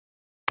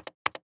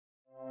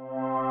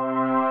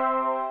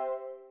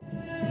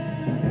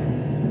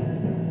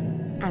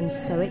And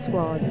so it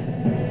was.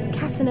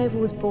 Casanova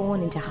was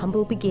born into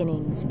humble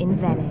beginnings in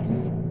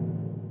Venice.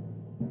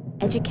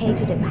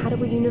 Educated at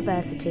Padua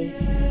University,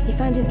 he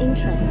found an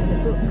interest in the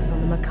books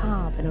on the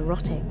macabre and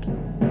erotic.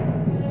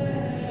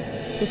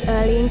 His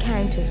early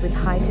encounters with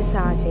high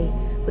society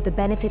were the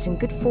benefit and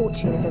good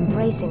fortune of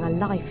embracing a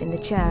life in the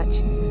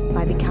church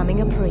by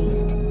becoming a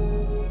priest.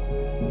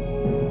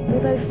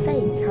 Although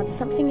fate had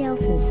something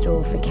else in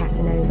store for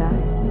Casanova,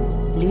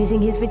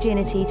 losing his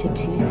virginity to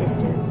 2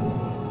 sisters,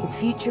 his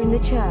future in the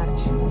church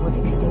was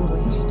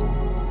extinguished.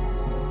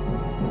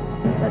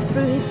 But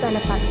through his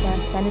benefactor,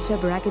 Senator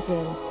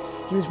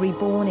Bragadin, he was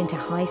reborn into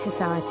high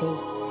society,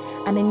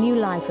 and a new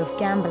life of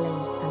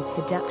gambling and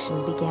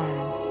seduction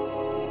began.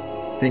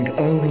 Think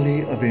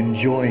only of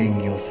enjoying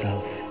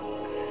yourself.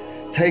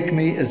 Take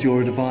me as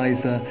your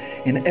advisor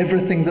in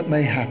everything that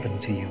may happen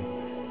to you,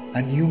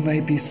 and you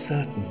may be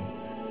certain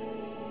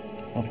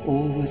of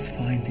always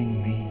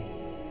finding me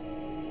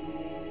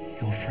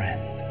your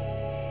friend.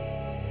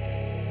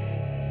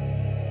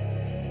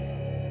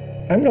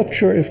 I'm not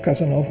sure if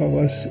Casanova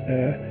was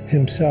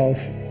himself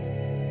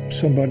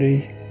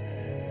somebody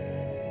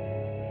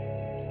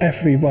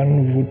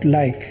everyone would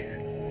like.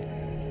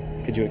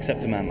 Could you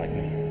accept a man like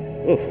me?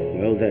 Oh,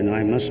 well then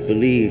I must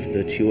believe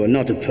that you are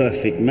not a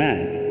perfect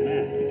man.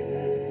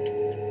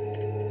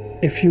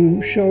 If you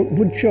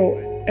would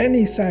show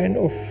any sign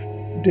of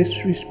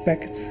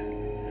disrespect,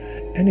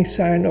 any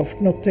sign of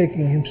not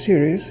taking him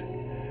serious,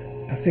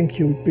 I think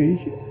you would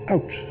be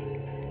out.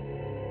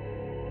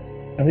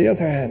 On the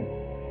other hand,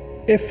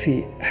 if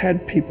he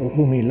had people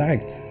whom he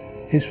liked,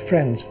 his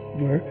friends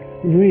were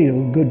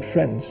real good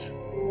friends.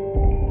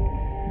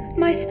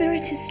 My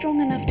spirit is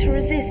strong enough to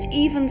resist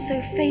even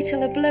so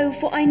fatal a blow,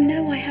 for I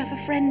know I have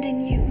a friend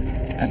in you.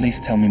 At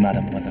least tell me,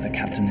 madam, whether the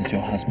captain is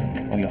your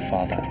husband or your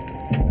father.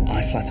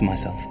 I flatter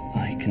myself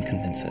I can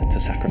convince her to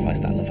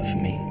sacrifice that lover for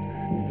me.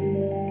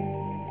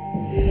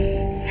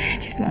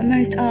 It is my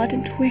most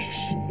ardent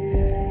wish,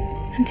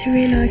 and to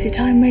realise it,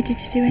 I am ready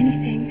to do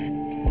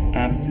anything.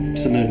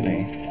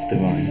 Absolutely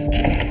divine.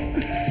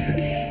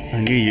 I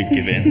knew you'd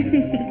give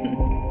in.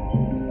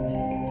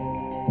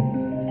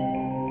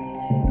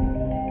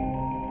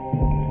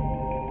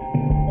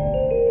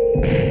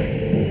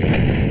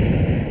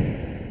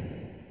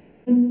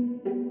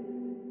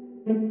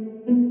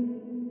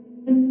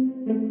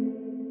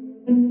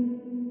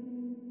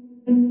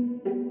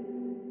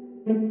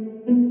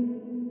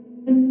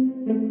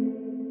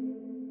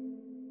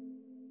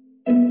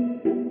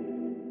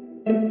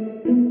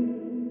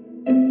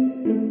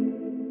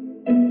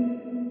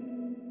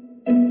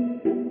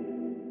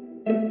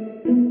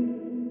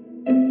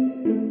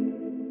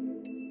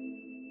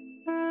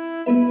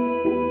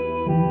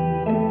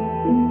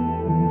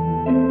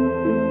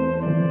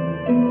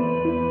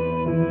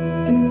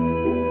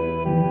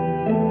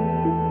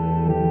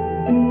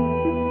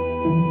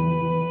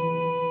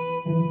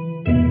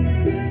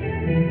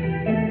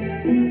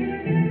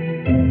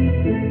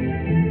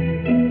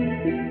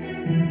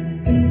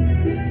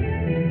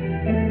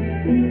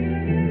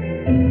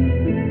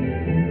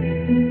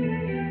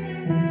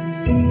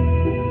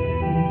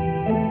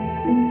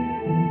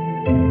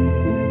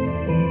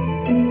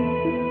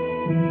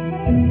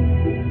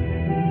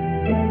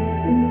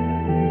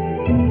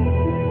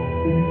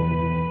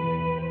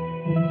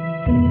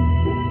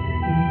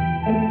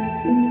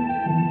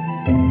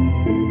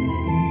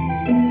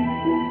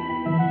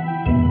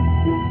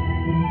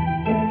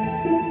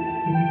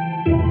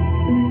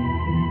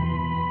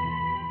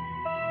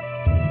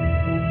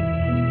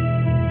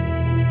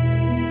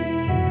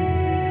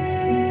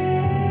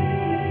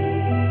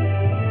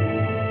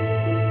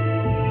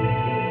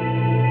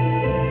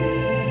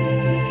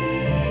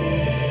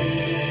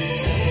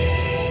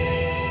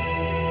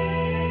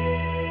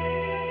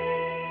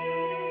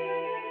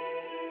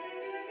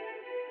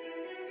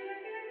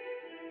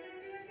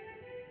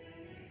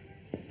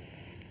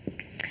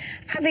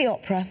 At the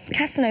opera,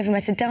 Casanova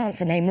met a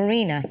dancer named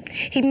Marina.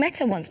 He'd met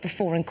her once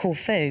before in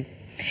Corfu.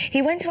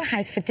 He went to a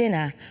house for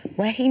dinner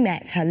where he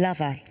met her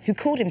lover, who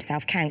called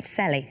himself Count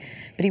Selly,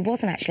 but he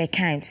wasn't actually a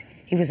count,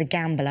 he was a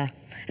gambler,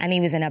 and he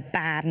was in a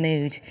bad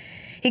mood.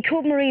 He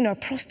called Marina a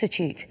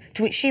prostitute,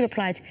 to which she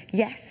replied,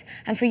 "Yes,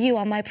 and for you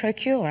are my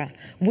procurer."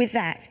 With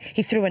that,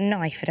 he threw a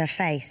knife at her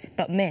face,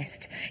 but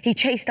missed. He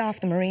chased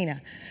after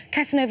Marina.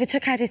 Casanova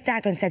took out his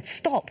dagger and said,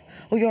 "Stop,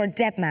 or you're a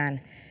dead man."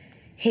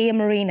 He and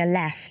Marina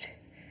left.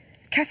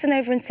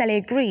 Casanova and Selly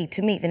agreed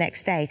to meet the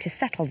next day to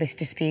settle this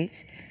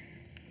dispute.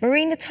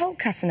 Marina told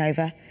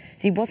Casanova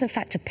that he was in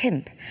fact a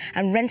pimp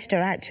and rented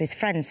her out to his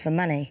friends for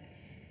money.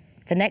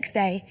 The next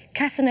day,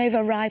 Casanova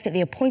arrived at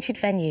the appointed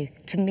venue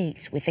to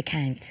meet with the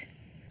Count.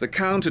 The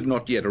Count had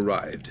not yet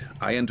arrived.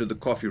 I entered the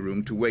coffee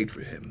room to wait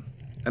for him.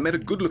 I met a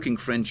good-looking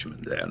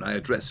Frenchman there, and I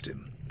addressed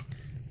him.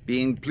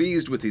 Being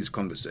pleased with his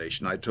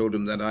conversation, I told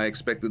him that I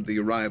expected the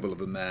arrival of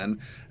a man,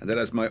 and that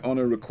as my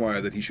honor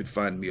required that he should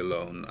find me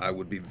alone, I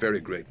would be very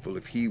grateful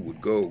if he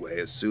would go away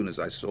as soon as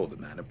I saw the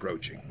man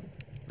approaching.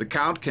 The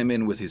Count came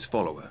in with his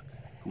follower,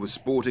 who was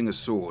sporting a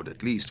sword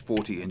at least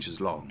 40 inches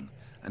long,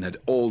 and had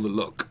all the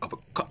look of a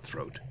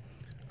cutthroat.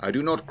 "I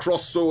do not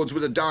cross swords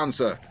with a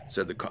dancer,"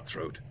 said the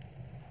cutthroat.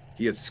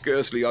 He had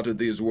scarcely uttered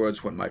these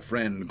words when my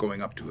friend,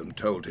 going up to him,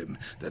 told him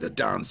that a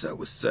dancer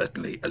was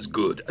certainly as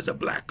good as a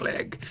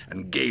blackleg,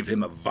 and gave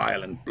him a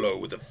violent blow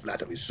with the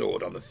flat of his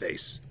sword on the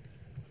face.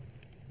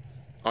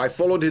 I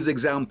followed his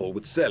example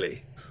with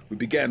Selly, who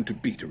began to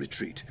beat a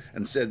retreat,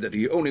 and said that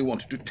he only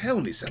wanted to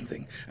tell me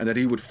something, and that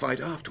he would fight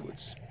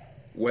afterwards.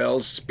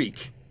 "Well,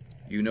 speak.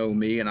 You know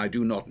me, and I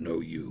do not know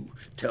you.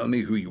 Tell me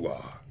who you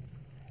are."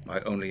 My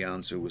only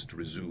answer was to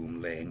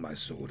resume laying my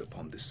sword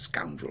upon this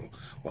scoundrel,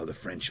 while the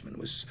Frenchman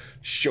was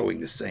showing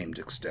the same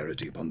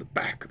dexterity upon the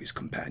back of his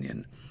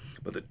companion.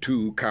 But the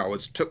two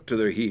cowards took to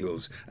their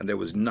heels, and there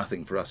was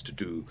nothing for us to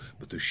do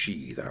but to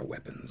sheathe our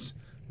weapons.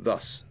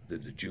 Thus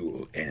did the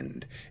duel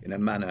end, in a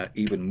manner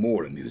even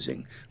more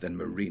amusing than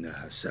Marina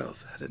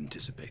herself had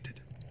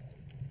anticipated.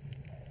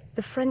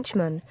 The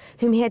Frenchman,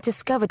 whom he had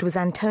discovered was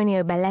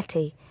Antonio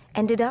Belletti,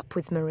 ended up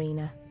with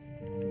Marina.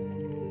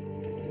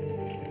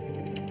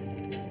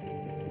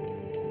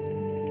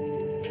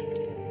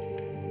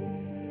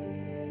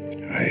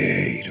 I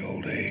hate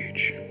old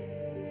age.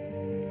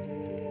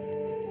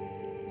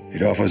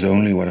 It offers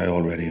only what I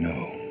already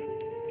know.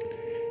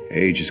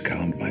 Age has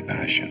calmed my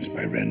passions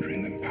by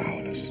rendering them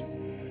powerless.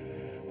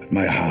 But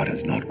my heart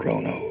has not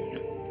grown old.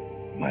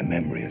 My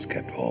memory has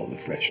kept all the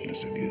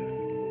freshness of youth.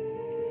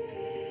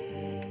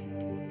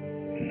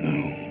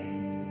 No.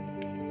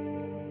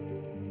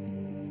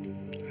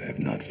 I have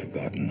not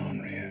forgotten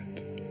Henriette.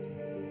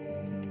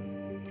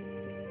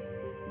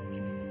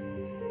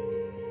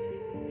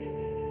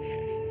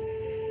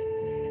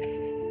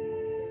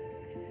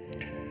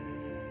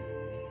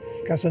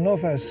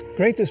 Casanova's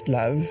greatest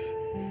love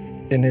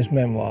in his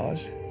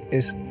memoirs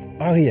is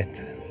Henriette.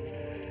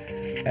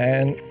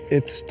 And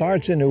it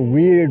starts in a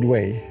weird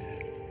way.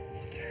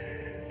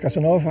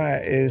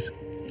 Casanova is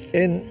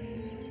in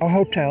a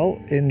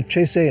hotel in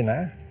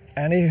Cesena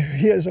and he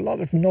hears a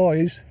lot of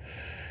noise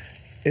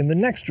in the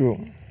next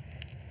room.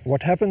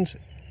 What happens?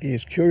 He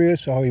is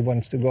curious, so he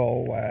wants to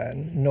go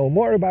and know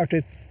more about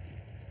it.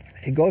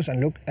 He goes and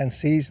looks and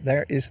sees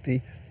there is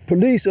the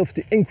police of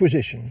the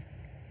Inquisition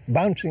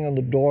bouncing on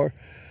the door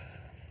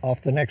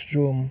of the next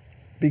room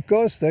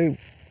because they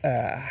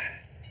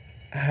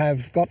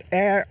have got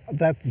air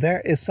that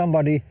there is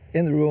somebody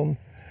in the room,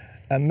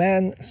 a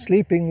man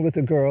sleeping with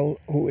a girl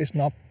who is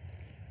not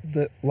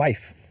the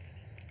wife,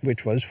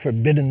 which was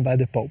forbidden by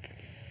the Pope.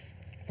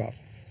 Well,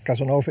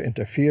 Casanova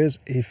interferes.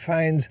 He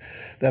finds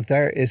that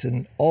there is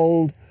an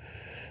old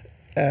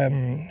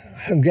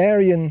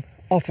Hungarian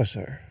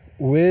officer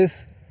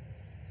with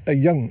a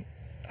young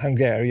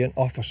Hungarian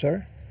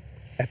officer,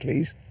 at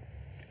least,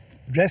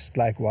 dressed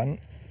like one,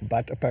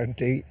 but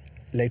apparently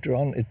later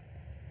on it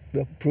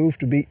will prove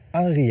to be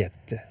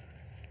Henriette.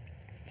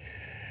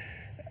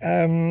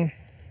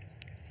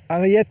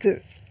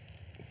 Henriette,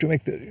 to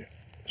make the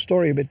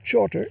story a bit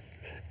shorter,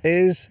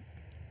 is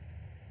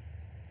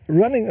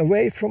running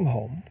away from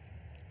home.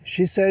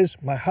 She says,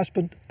 "My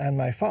husband and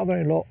my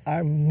father-in-law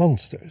are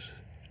monsters."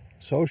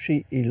 So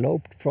she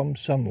eloped from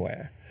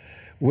somewhere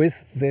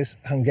with this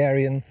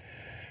Hungarian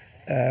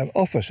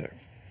officer.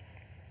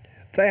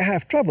 They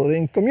have trouble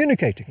in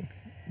communicating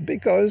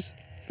because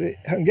the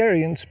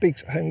Hungarian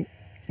speaks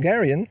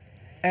Hungarian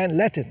and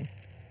Latin,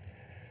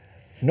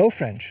 no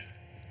French.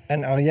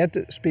 And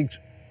Henriette speaks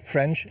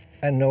French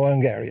and no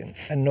Hungarian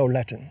and no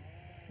Latin.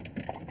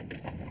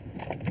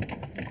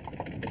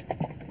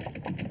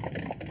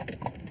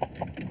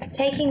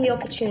 Taking the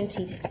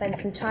opportunity to spend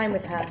some time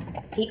with her,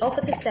 he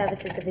offered the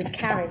services of his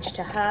carriage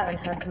to her and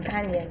her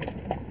companion.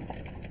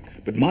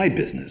 But my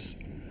business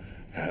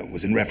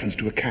was in reference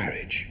to a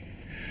carriage,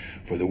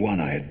 for the one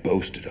I had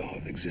boasted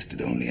of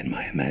existed only in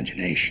my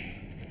imagination.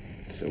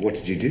 So what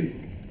did you do?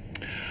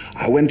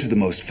 I went to the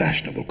most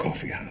fashionable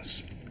coffee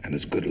house, and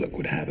as good luck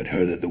would have it,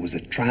 heard that there was a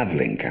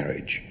traveling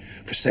carriage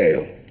for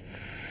sale,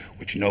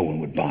 which no one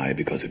would buy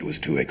because it was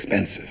too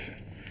expensive.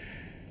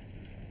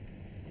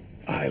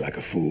 I, like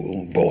a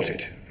fool, bought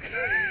it.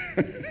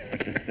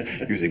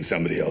 Using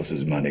somebody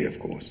else's money, of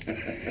course.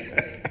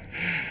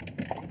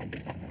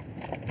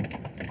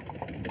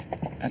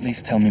 At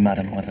least tell me,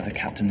 madam, whether the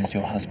captain is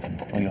your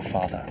husband or your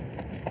father.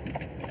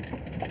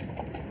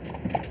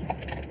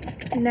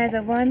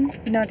 Neither one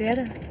nor the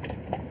other.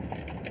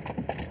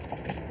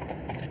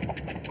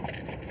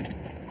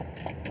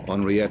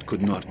 Henriette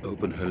could not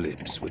open her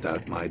lips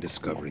without my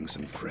discovering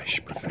some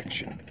fresh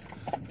perfection,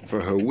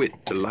 for her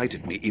wit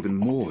delighted me even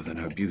more than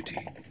her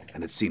beauty,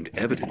 and it seemed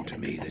evident to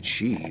me that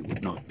she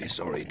would not be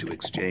sorry to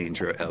exchange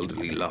her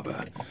elderly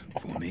lover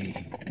for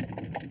me.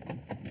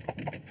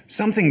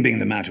 Something being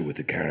the matter with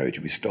the carriage,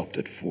 we stopped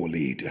at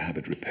Forlì to have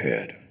it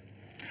repaired.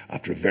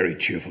 After a very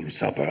cheerful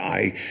supper,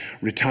 I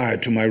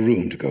retired to my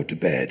room to go to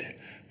bed,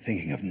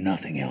 thinking of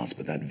nothing else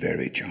but that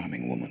very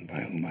charming woman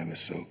by whom I was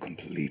so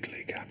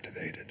completely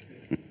captivated.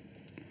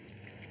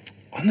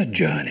 On the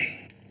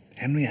journey,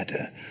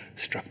 Henriette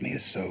struck me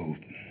as so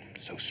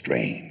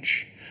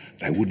strange,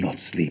 I would not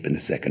sleep in the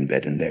second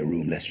bed in their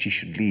room, lest she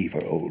should leave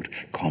her old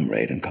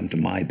comrade and come to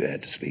my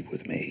bed to sleep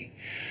with me.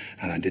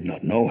 And I did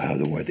not know how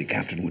the worthy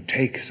captain would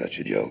take such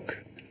a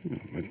joke.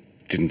 But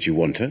didn't you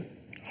want her?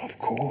 Of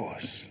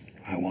course.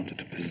 I wanted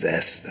to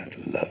possess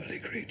that lovely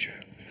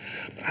creature.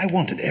 But I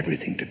wanted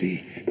everything to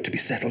be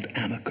settled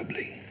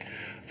amicably.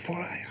 For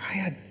I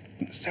had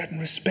a certain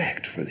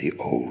respect for the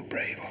old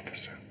brave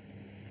officer.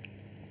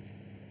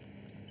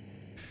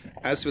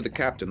 As for the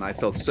captain, I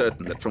felt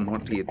certain that from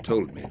what he had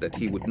told me that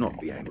he would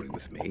not be angry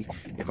with me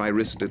if I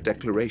risked a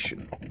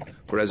declaration,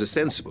 for as a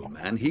sensible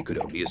man he could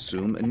only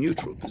assume a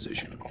neutral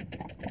position.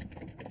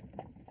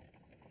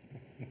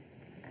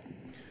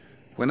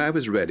 When I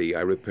was ready,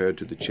 I repaired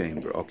to the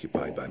chamber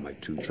occupied by my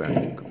two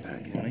traveling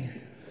companions,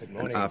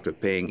 and after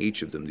paying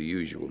each of them the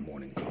usual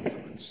morning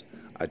compliments,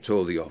 I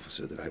told the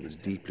officer that I was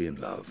deeply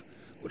in love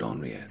with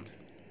Henriette,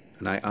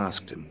 and I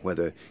asked him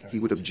whether he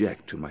would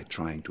object to my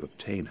trying to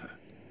obtain her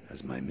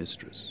as my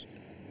mistress.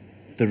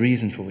 The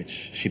reason for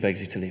which she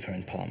begs you to leave her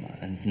in Parma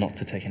and not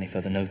to take any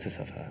further notice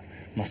of her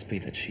must be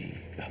that she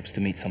hopes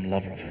to meet some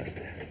lover of hers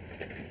there.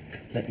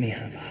 Let me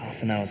have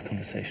half an hour's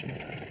conversation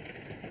with her,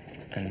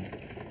 and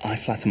I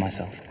flatter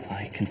myself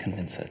I can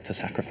convince her to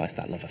sacrifice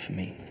that lover for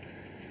me.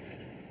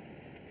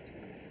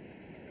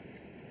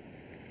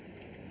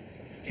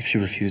 If she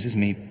refuses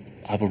me,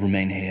 I will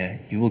remain here.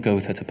 You will go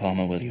with her to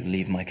Parma while you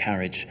leave my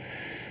carriage,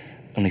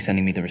 only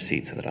sending me the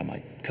receipt so that I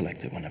might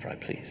collect it whenever I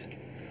please.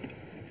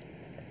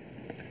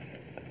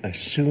 As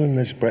soon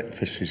as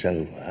breakfast is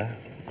over,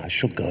 I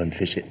shall go and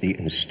visit the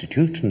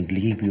Institute and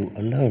leave you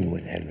alone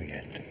with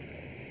Henriette.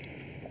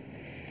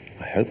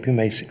 I hope you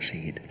may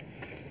succeed,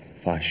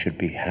 for I should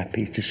be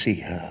happy to see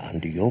her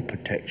under your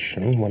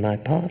protection when I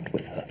part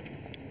with her.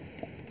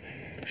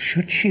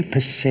 Should she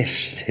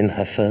persist in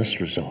her first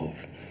resolve,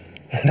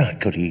 then I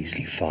could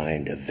easily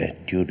find a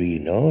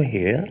vetturino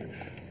here,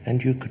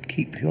 and you could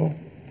keep your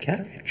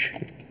carriage.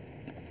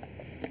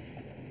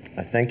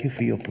 I thank you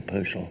for your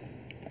proposal,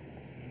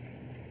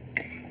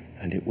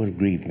 and it will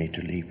grieve me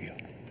to leave you.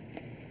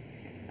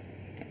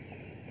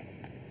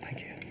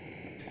 Thank you.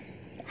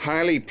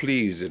 Highly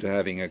pleased at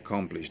having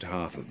accomplished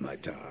half of my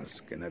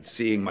task, and at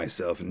seeing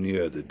myself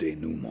near the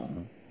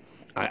denouement,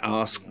 I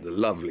asked the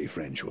lovely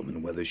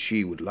Frenchwoman whether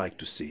she would like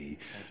to see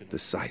the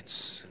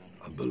sights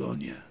of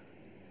Bologna.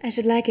 I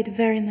should like it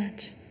very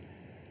much.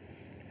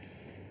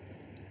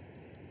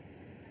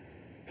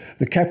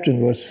 The captain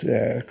was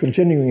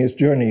continuing his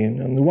journey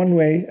on the one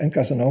way, and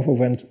Casanova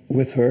went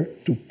with her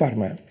to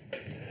Parma.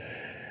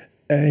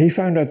 He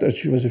found out that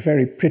she was a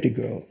very pretty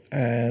girl,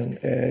 and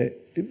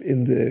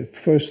in the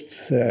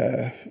first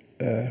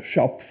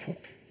shop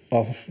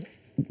of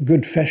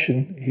good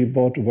fashion, he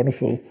bought a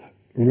wonderful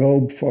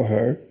robe for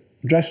her,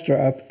 dressed her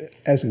up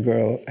as a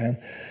girl, and,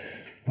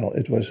 well,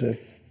 it was a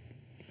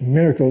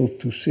miracle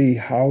to see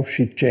how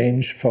she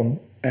changed from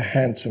a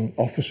handsome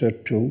officer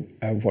to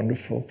a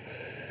wonderful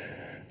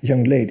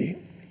young lady.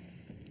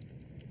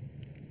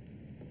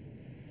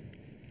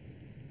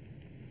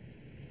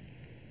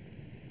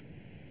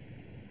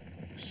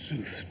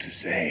 Sooth to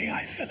say,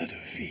 I fell at her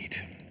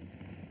feet,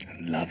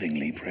 and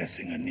lovingly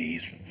pressing her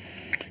knees,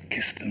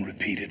 kissed them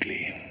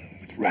repeatedly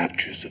with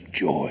raptures of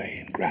joy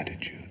and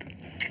gratitude.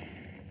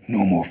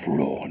 No more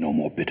furore, no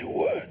more bitter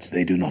words.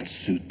 They do not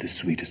suit the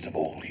sweetest of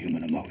all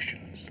human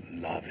emotions.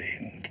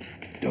 Loving,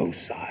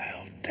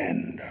 docile,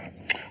 tender.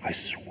 I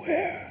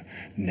swear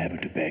never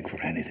to beg for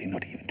anything,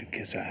 not even to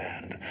kiss her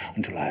hand,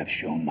 until I have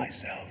shown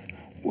myself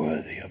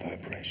worthy of her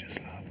precious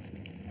love.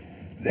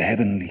 The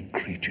heavenly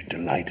creature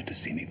delighted to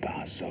see me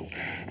pass so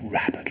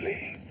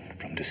rapidly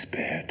from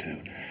despair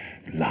to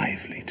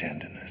lively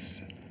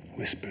tenderness,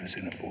 whispers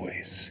in a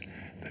voice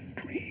that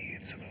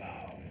breathes of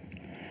love,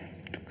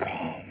 to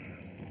come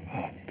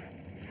up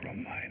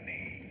from my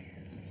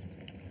knees.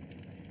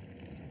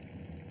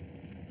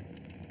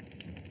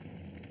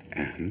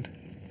 And?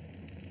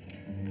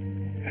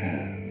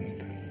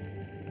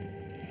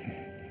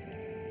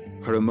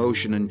 Her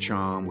emotion and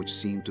charm, which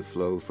seemed to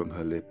flow from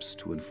her lips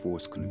to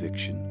enforce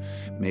conviction,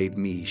 made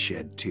me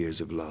shed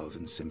tears of love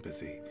and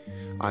sympathy.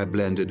 I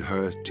blended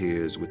her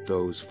tears with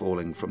those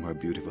falling from her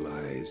beautiful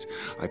eyes.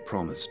 I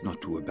promised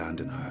not to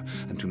abandon her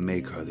and to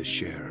make her the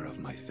sharer of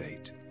my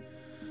fate.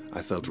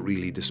 I felt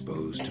really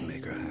disposed to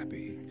make her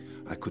happy.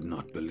 I could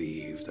not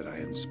believe that I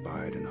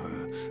inspired in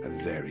her a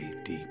very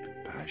deep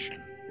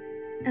passion.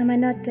 Am I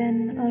not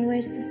then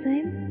always the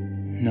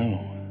same? No.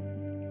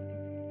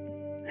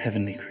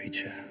 Heavenly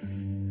creature.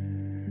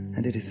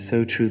 And it is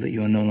so true that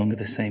you are no longer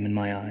the same in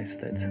my eyes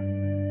that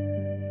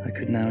I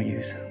could now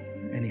use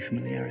any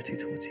familiarity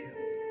towards you.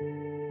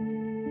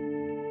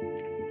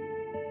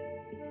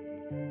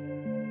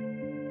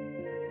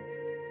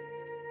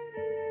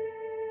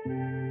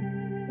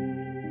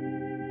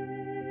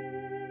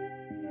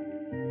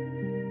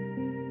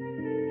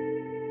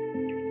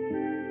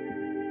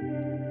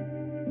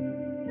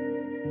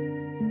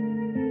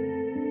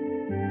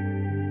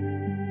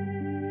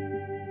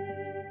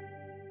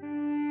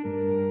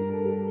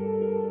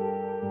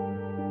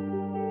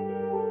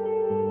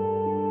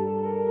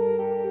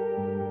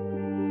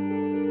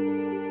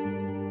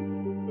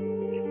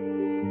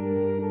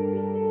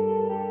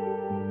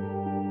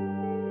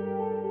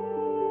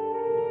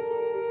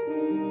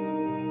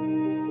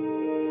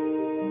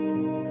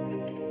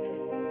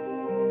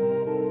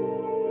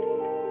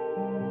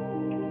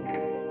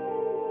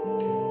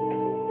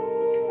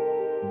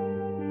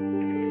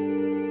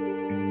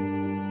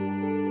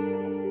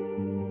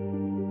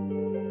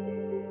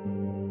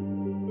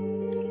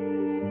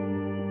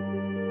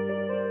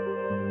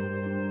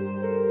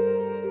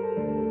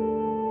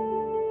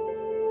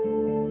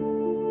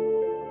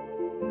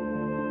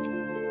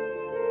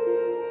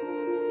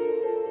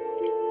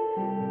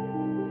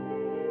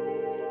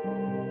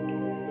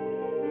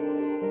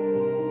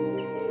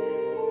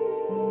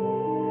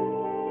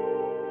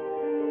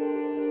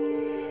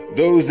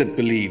 Those that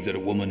believe that a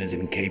woman is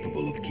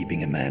incapable of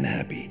keeping a man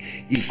happy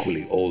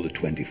equally all the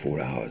 24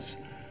 hours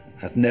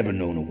have never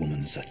known a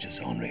woman such as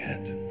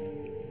Henriette.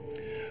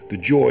 The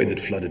joy that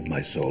flooded my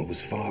soul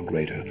was far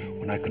greater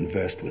when I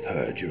conversed with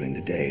her during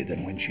the day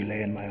than when she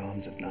lay in my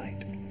arms at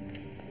night.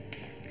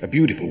 A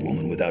beautiful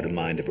woman without a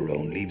mind of her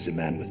own leaves a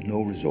man with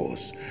no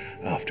resource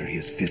after he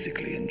has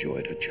physically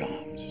enjoyed her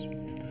charms.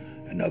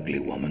 An ugly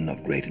woman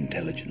of great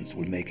intelligence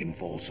will make him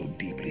fall so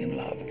deeply in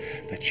love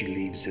that she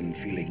leaves him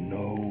feeling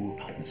no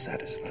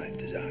unsatisfied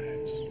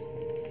desires.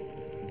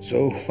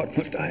 So what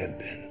must I have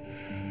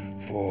been?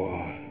 For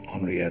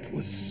Henriette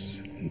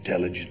was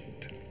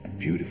intelligent,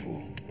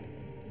 beautiful,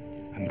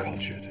 and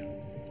cultured.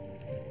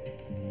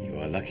 You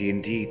are lucky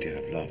indeed to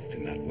have loved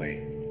in that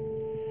way.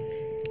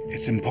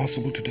 It's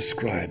impossible to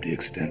describe the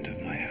extent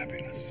of my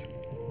happiness.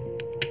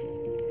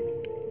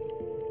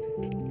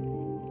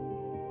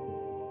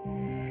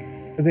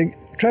 They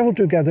travel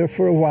together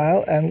for a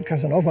while, and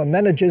Casanova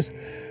manages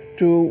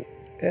to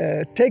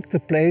take the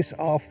place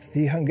of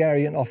the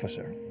Hungarian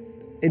officer.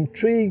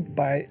 Intrigued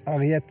by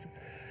Henriette,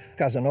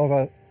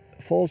 Casanova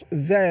falls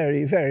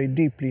very, very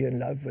deeply in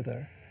love with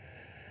her.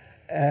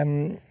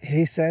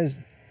 He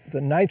says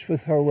the nights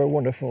with her were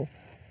wonderful,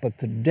 but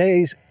the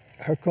days,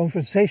 her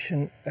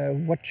conversation,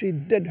 what she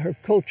did, her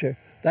culture,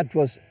 that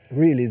was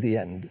really the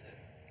end.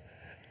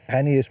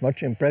 And he is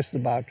much impressed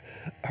about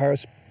her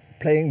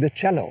playing the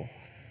cello.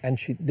 And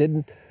she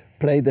didn't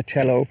play the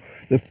cello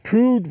the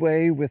prude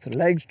way with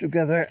legs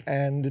together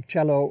and the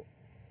cello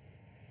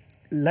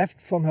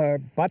left from her,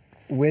 but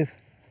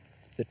with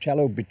the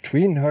cello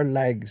between her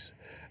legs.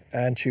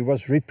 And she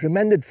was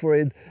reprimanded for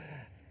it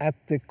at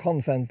the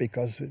convent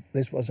because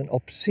this was an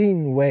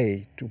obscene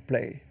way to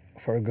play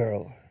for a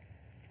girl.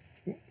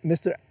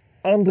 Mr.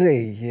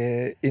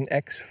 André in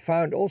Aix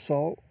found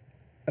also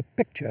a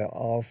picture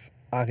of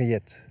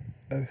Henriette,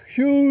 a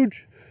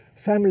huge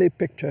family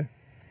picture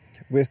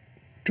with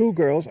two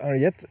girls,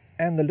 Henriette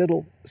and the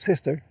little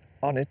sister,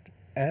 on it.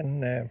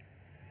 And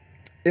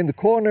in the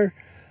corner,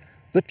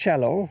 the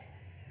cello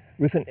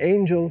with an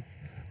angel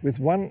with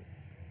one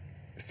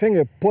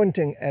finger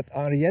pointing at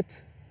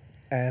Henriette.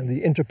 And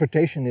the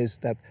interpretation is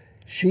that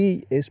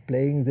she is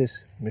playing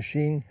this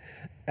machine,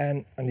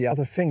 and on the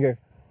other finger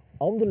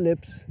on the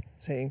lips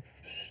saying,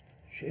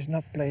 she's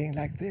not playing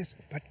like this,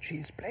 but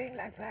she's playing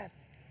like that.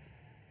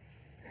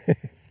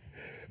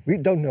 We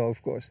don't know,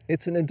 of course.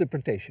 It's an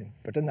interpretation,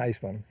 but a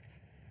nice one.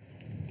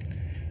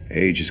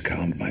 Age has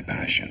calmed my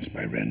passions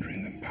by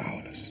rendering them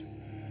powerless.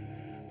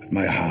 But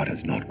my heart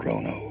has not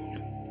grown old.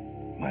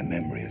 My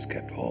memory has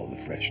kept all the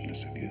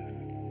freshness of youth.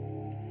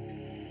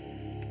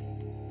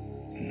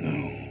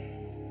 No.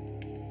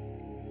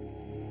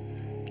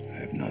 I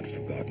have not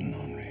forgotten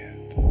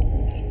Henriette.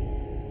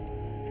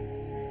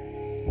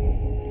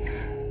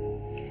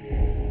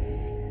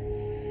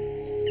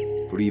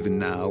 For even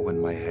now,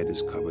 when my head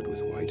is covered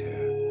with white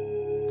hair,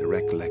 the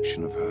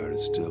recollection of her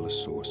is still a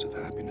source of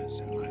happiness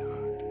in my heart.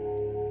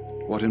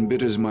 What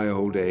embitters my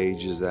old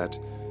age is that,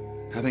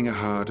 having a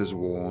heart as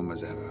warm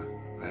as ever,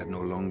 I have no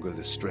longer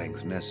the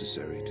strength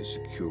necessary to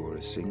secure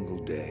a single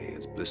day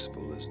as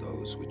blissful as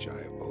those which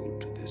I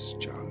owed to this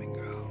charming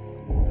girl.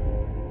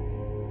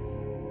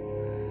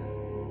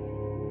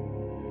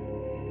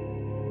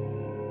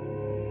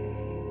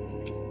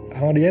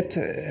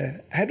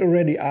 Henriette had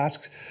already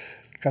asked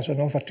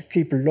Casanova to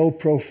keep a low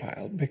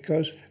profile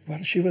because, well,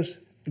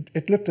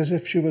 it looked as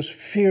if she was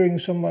fearing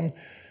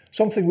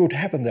something would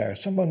happen there,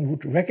 someone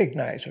would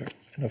recognize her.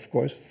 And of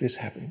course, this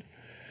happened.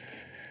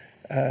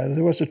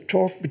 There was a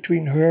talk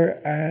between her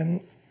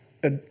and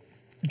a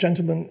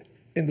gentleman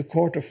in the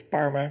court of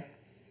Parma,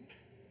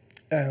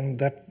 and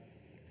that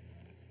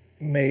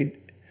made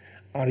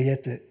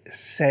Henriette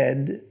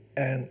sad,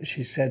 and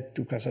she said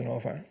to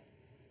Casanova,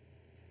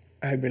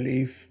 I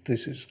believe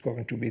this is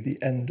going to be the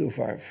end of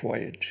our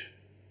voyage,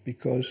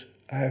 because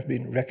I have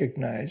been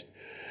recognized.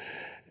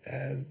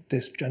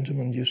 This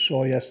gentleman you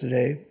saw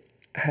yesterday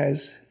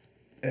has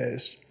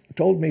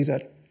told me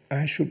that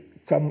I should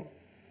come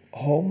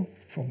home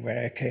from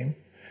where I came,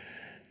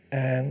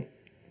 and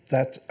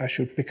that I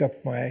should pick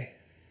up my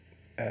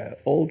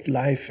old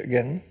life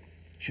again.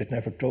 She had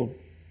never told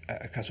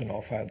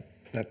Casanova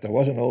that there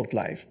was an old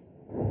life.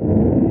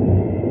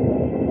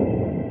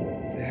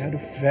 They had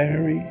a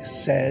very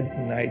sad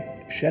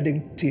night,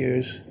 shedding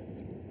tears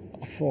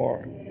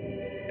for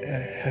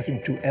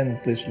having to end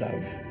this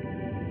love.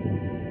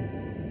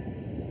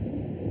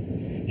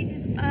 It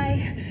is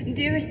I,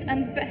 dearest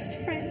and best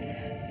friend,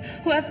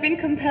 who have been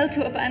compelled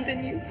to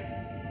abandon you.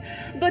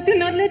 But do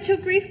not let your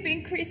grief be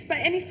increased by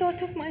any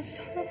thought of my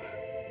sorrow.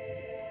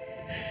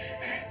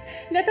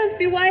 Let us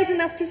be wise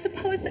enough to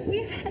suppose that we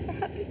have had a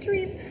happy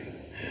dream,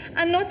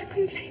 and not to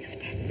complain of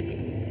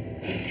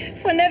destiny.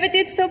 For never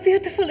did so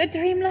beautiful a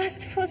dream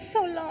last for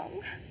so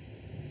long.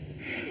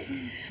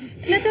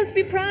 Let us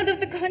be proud of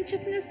the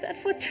consciousness that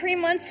for 3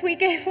 months we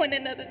gave one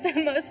another the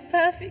most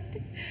perfect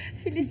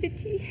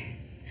felicity.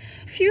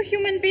 Few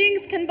human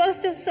beings can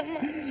boast of so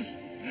much.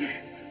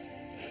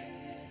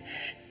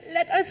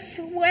 Let us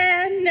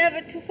swear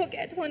never to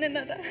forget one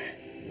another.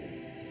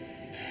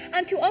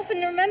 and to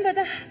often remember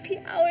the happy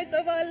hours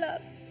of our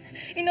love,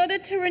 in order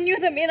to renew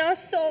them in our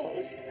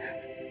souls,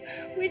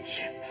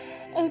 which,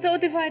 although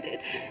divided,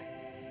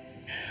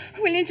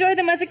 will enjoy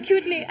them as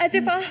acutely as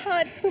if our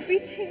hearts were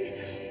beating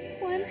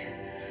one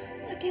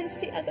against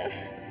the other.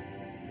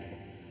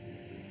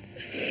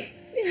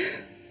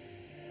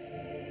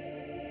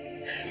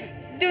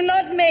 Do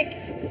not make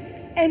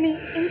any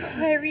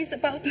inquiries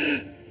about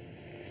me.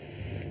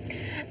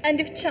 And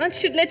if chance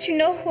should let you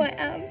know who I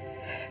am,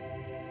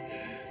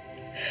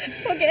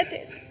 forget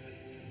it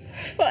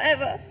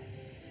forever.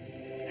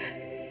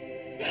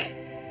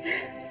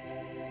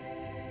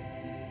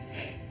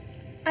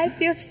 I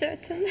feel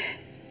certain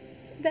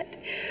that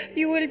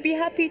you will be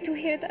happy to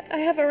hear that I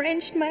have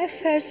arranged my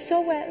affairs so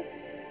well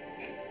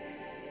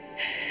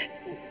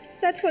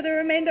that for the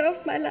remainder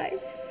of my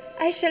life,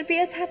 I shall be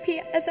as happy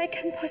as I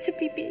can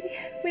possibly be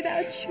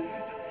without you,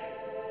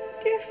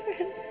 dear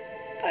friend,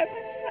 by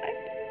my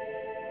side.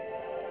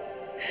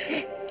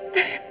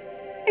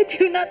 I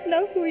do not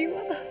know who you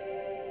are,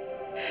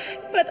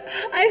 but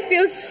I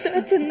feel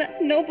certain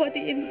that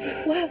nobody in this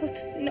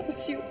world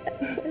knows you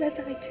as well as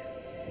I do.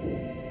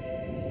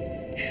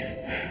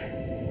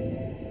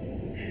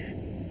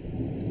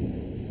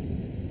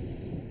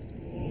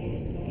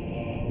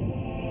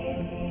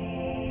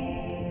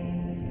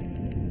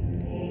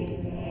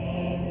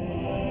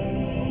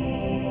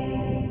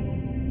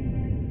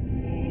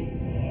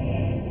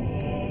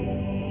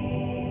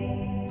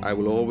 I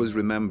will always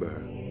remember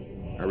her.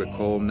 I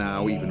recall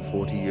now, even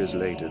 40 years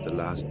later, the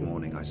last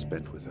morning I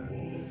spent with her.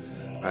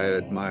 I had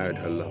admired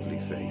her lovely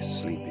face,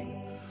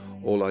 sleeping.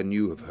 All I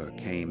knew of her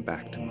came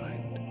back to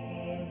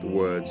mind. The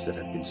words that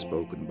had been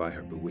spoken by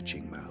her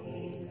bewitching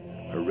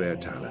mouth. Her rare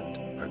talent,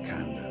 her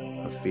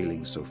candor, her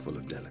feelings so full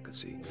of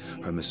delicacy,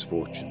 her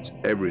misfortunes,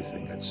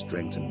 everything had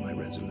strengthened my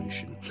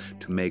resolution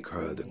to make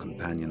her the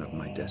companion of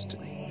my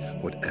destiny,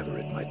 whatever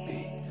it might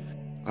be.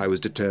 I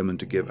was determined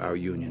to give our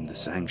union the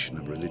sanction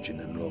of religion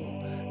and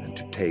law, and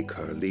to take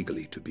her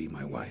legally to be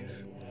my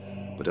wife.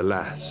 But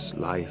alas,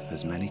 life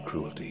has many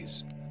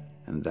cruelties,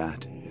 and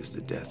that is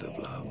the death of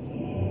love.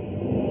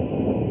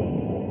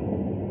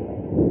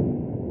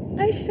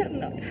 I shall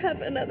not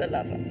have another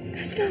lover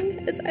as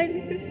long as I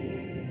live.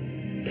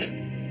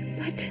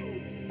 But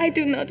I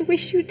do not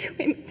wish you to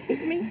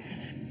imitate me.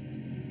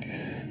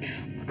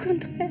 Au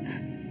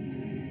contraire,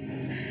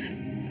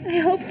 I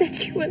hope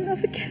that you will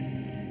love again.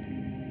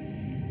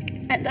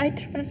 And I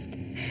trust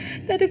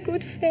that a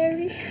good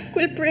fairy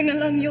will bring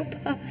along your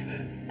path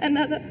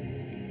another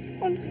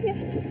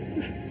Henriette.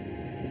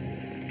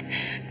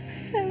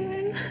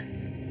 Farewell.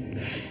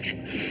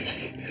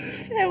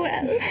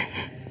 Farewell.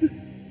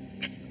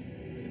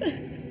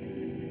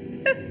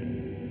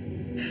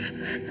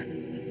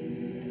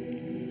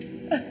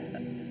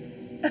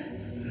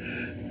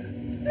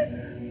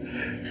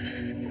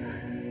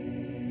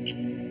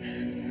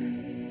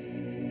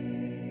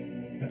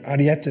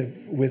 Henriette,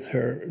 with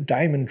her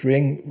diamond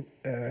ring,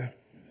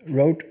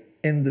 wrote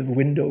in the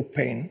window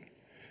pane,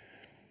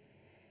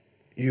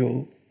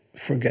 "You'll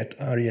forget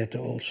Henriette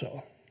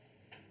also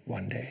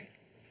one day."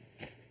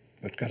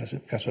 But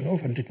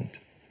Casanova didn't.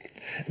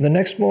 The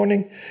next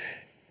morning,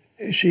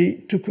 she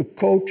took a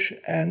coach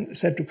and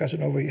said to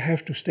Casanova, "You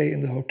have to stay in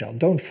the hotel.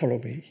 Don't follow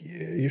me.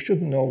 You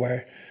shouldn't know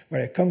where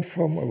I come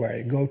from or where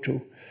I go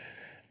to.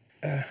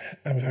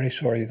 I'm very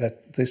sorry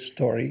that this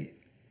story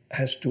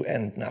has to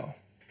end now.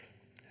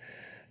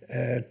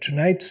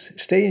 Tonight,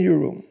 stay in your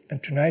room,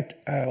 and tonight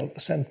I'll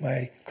send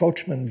my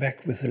coachman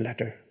back with a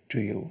letter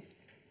to you."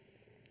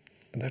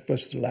 And that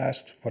was the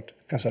last what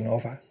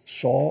Casanova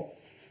saw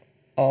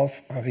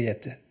of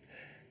Henriette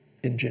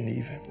in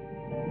Geneva.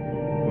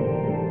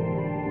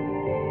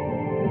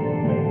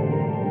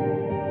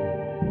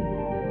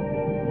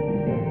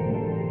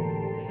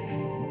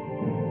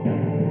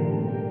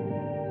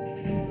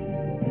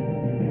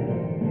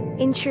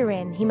 In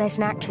Turin, he met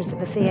an actress at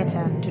the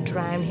theatre to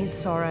drown his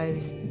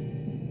sorrows.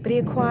 But he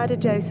acquired a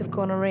dose of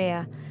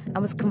gonorrhea and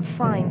was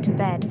confined to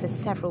bed for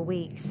several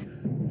weeks.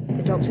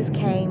 The doctors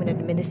came and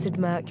administered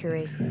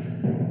mercury.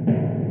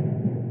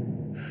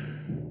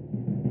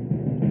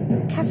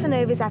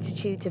 Casanova's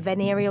attitude to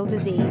venereal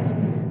disease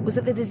was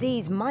that the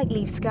disease might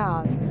leave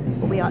scars,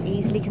 but we are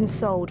easily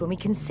consoled when we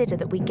consider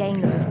that we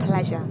gain them with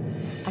pleasure,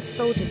 as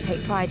soldiers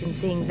take pride in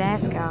seeing their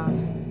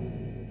scars.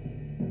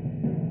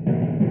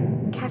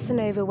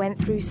 Casanova went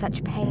through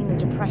such pain and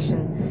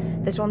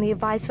depression that on the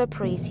advice of a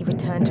priest he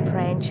returned to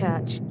pray in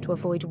church to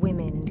avoid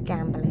women and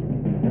gambling.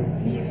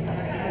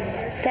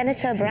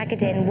 Senator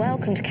Bragadin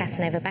welcomed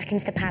Casanova back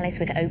into the palace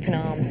with open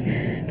arms,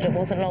 but it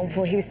wasn't long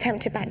before he was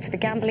tempted back to the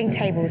gambling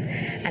tables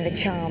and the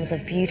charms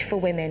of beautiful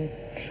women.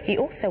 He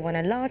also won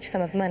a large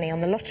sum of money on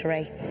the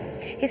lottery.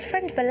 His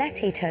friend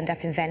Belletti turned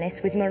up in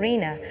Venice with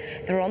Marina.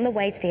 They were on the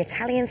way to the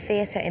Italian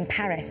theatre in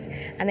Paris,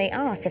 and they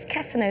asked if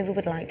Casanova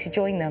would like to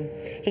join them.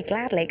 He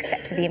gladly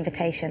accepted the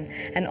invitation,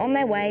 and on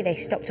their way they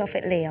stopped off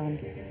at Lyon.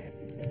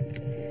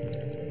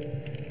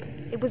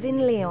 It was in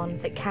Lyon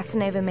that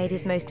Casanova made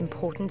his most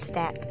important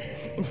step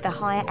into the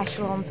higher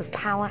echelons of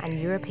power and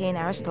European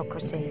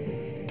aristocracy.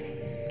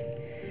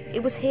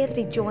 It was here that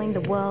he joined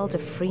the world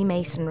of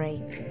Freemasonry.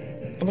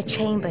 In a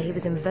chamber, he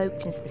was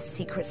invoked into the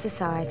secret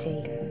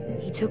society.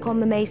 He took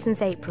on the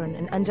mason's apron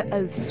and under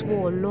oath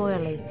swore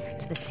loyally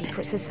to the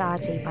secret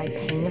society by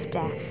pain of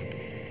death.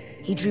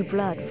 He drew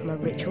blood from a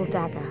ritual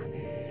dagger.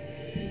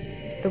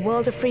 The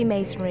world of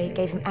Freemasonry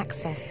gave him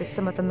access to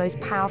some of the most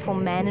powerful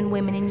men and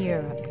women in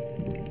Europe.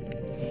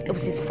 It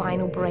was his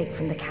final break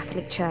from the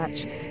Catholic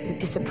Church, who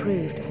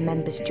disapproved of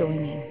members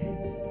joining.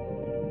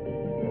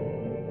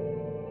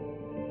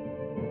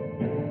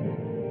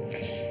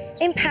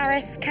 In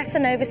Paris,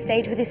 Casanova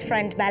stayed with his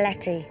friend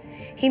Balletti.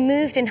 He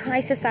moved in high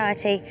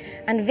society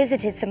and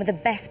visited some of the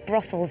best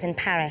brothels in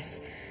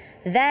Paris.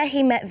 There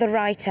he met the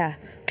writer,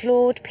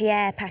 Claude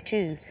Pierre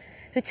Patou,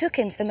 who took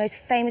him to the most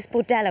famous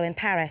bordello in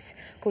Paris,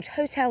 called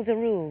Hôtel de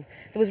Roule,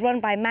 that was run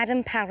by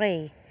Madame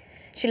Paris.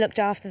 She looked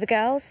after the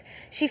girls,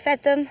 she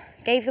fed them,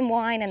 gave them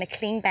wine and a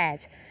clean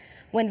bed.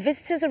 When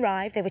visitors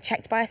arrived, they were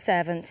checked by a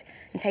servant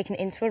and taken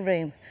into a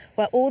room,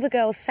 where all the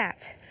girls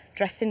sat,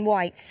 dressed in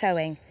white,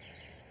 sewing.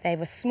 They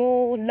were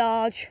small,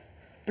 large,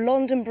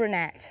 blonde and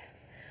brunette.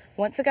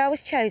 Once a girl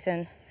was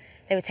chosen,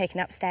 they were taken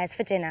upstairs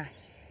for dinner.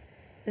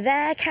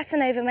 There,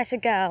 Casanova met a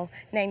girl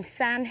named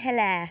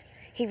Saint-Hilaire.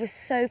 He was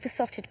so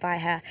besotted by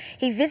her.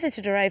 He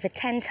visited her over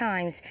 10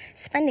 times,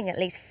 spending at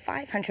least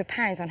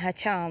 £500 on her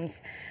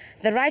charms.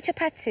 The writer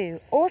Patou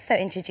also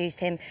introduced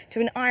him to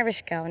an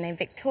Irish girl named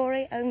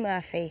Victoria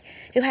O'Murphy,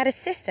 who had a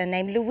sister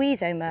named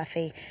Louise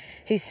O'Murphy,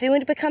 who soon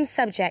would become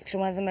subject to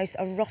one of the most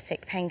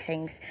erotic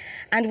paintings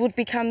and would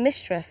become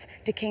mistress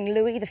to King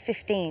Louis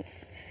XV.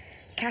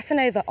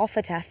 Casanova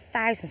offered her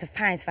thousands of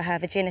pounds for her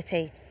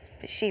virginity,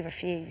 but she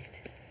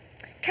refused.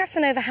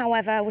 Casanova,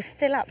 however, was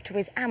still up to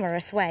his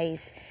amorous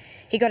ways.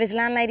 He got his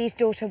landlady's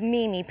daughter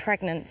Mimi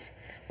pregnant.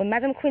 When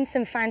Madame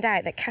Quinson found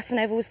out that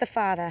Casanova was the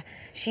father,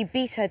 she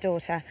beat her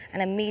daughter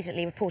and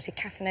immediately reported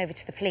Casanova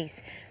to the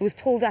police, who was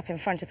pulled up in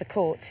front of the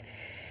court.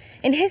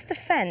 In his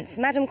defence,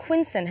 Madame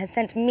Quinson had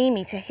sent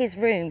Mimi to his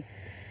room.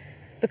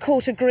 The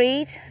court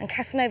agreed and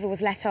Casanova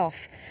was let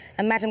off,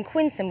 and Madame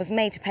Quinson was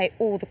made to pay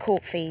all the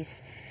court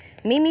fees.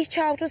 Mimi's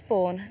child was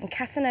born and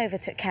Casanova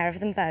took care of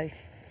them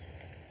both.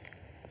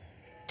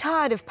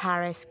 Tired of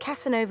Paris,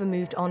 Casanova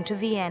moved on to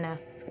Vienna.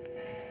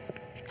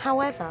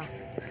 However,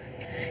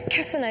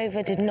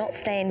 Casanova did not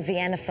stay in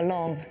Vienna for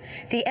long.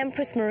 The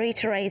Empress Marie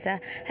Theresa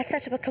had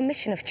set up a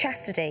commission of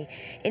chastity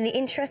in the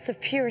interests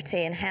of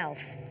purity and health.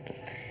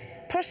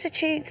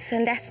 Prostitutes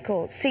and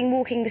escorts seen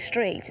walking the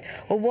street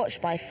were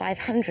watched by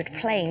 500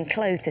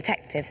 plain-clothed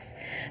detectives.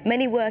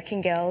 Many working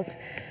girls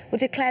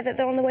would declare that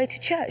they're on the way to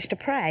church to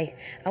pray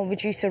and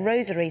would use a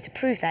rosary to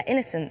prove their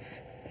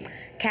innocence.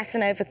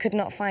 Casanova could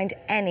not find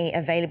any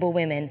available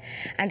women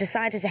and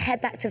decided to head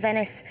back to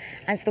Venice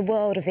and to the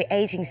world of the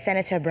ageing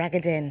Senator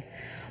Bragadin.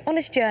 On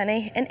his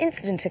journey, an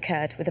incident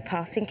occurred with a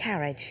passing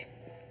carriage.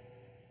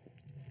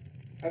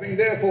 Having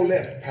therefore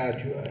left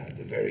Padua at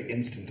the very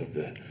instant of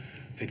the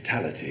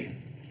fatality,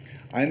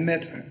 I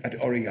met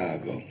at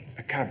Oriago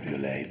a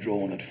cabriolet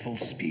drawn at full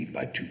speed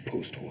by 2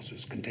 post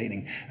horses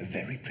containing a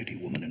very pretty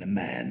woman and a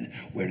man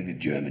wearing a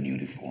German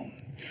uniform.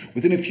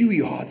 Within a few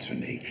yards from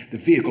me, the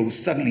vehicle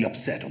was suddenly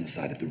upset on the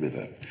side of the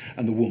river,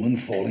 and the woman,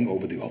 falling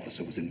over the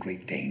officer, was in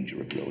great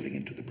danger of rolling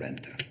into the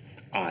Brenta.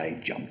 I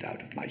jumped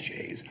out of my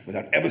chaise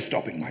without ever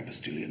stopping my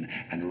postilion,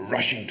 and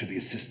rushing to the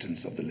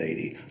assistance of the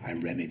lady, I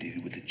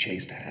remedied with a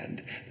chaste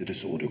hand the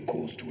disorder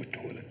caused to her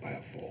toilet by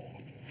a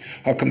fall.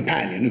 Her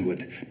companion, who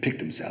had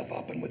picked himself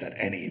up and without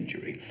any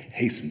injury,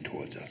 hastened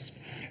towards us,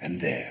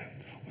 and there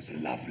was a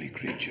lovely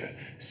creature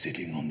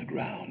sitting on the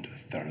ground,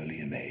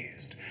 thoroughly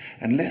amazed,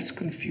 and less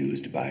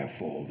confused by her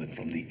fall than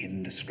from the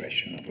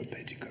indiscretion of her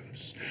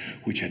petticoats,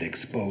 which had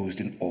exposed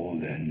in all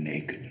their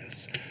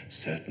nakedness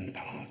certain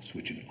parts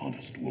which an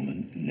honest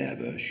woman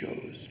never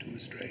shows to a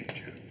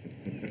stranger.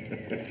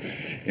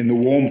 In the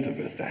warmth of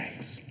her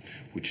thanks,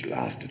 which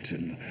lasted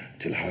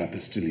till her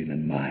postilion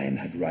and mine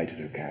had righted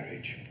her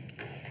carriage,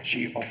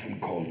 she often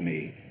called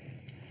me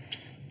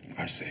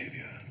her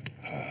saviour,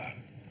 her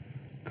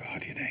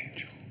guardian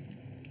angel.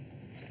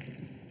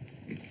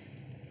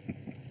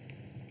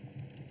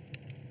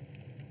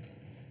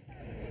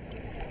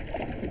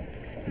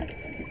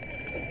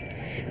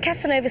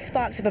 Casanova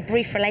sparked up a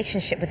brief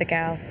relationship with the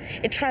girl.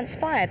 It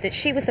transpired that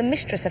she was the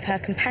mistress of her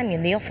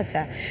companion, the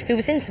officer, who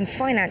was in some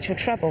financial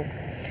trouble.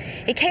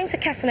 He came to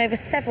Casanova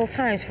several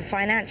times for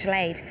financial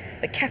aid,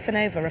 but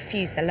Casanova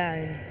refused the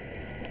loan.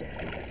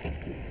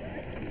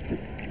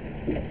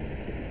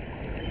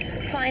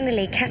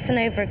 Finally,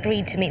 Casanova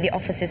agreed to meet the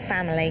officer's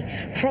family,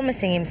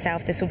 promising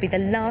himself this would be the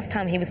last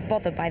time he was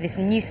bothered by this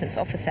nuisance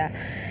officer,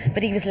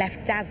 but he was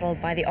left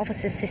dazzled by the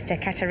officer's sister,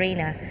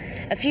 Caterina.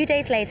 A few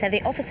days later,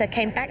 the officer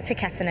came back to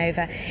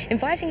Casanova,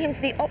 inviting him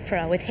to the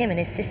opera with him and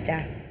his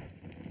sister.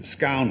 The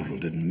scoundrel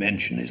didn't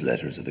mention his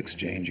letters of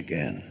exchange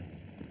again,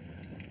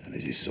 and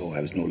as he saw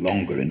I was no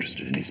longer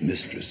interested in his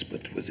mistress,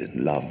 but was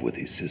in love with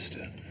his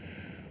sister,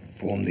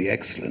 formed the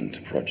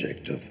excellent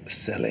project of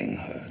selling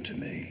her to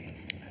me.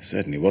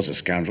 Certainly was a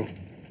scoundrel.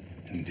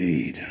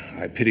 Indeed,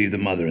 I pitied the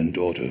mother and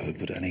daughter who had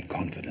put any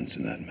confidence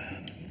in that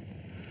man.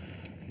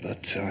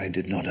 but I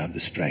did not have the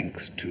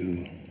strength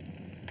to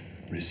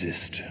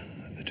resist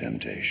the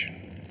temptation.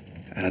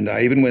 And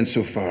I even went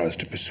so far as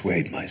to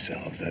persuade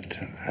myself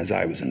that, as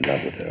I was in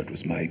love with her, it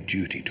was my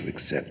duty to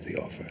accept the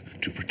offer,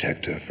 to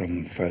protect her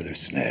from further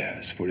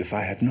snares. For if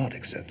I had not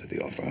accepted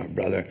the offer, her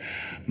brother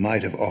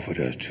might have offered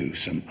her to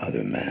some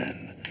other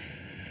man.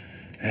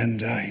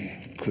 And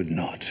I could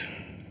not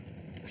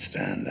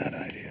stand that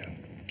idea.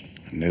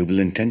 A noble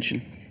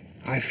intention?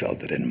 I felt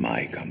that in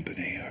my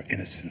company, her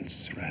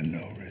innocence ran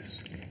no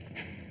risk.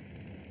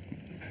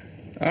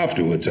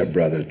 Afterwards, her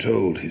brother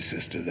told his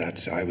sister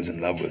that I was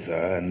in love with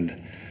her and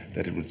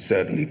that it would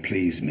certainly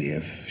please me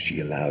if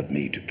she allowed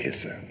me to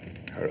kiss her.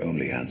 Her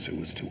only answer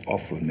was to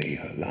offer me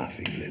her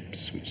laughing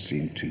lips, which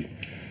seemed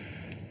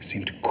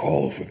to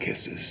call for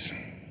kisses.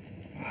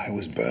 I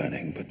was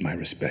burning, but my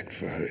respect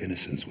for her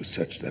innocence was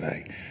such that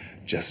I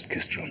just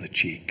kissed her on the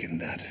cheek,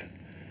 and that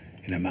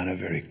in a manner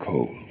very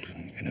cold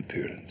in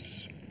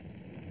appearance.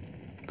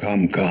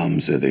 "Come, come,"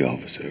 said the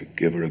officer,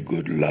 "give her a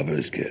good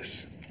lover's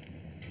kiss."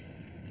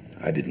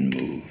 I didn't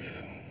move.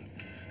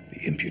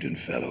 The impudent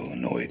fellow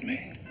annoyed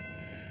me.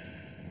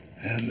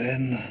 And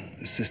then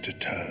the sister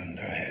turned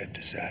her head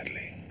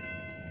sadly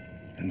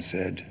and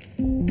said,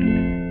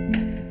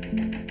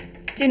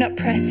 "Do not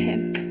press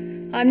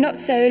him. I'm not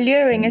so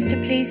alluring as to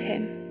please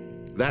him."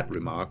 That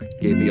remark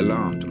gave the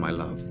alarm to my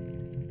love.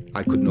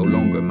 I could no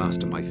longer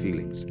master my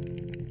feelings.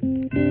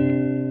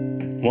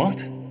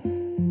 What?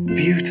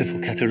 Beautiful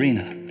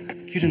Katerina.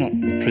 You do not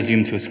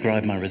presume to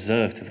ascribe my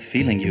reserve to the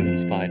feeling you have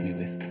inspired me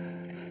with.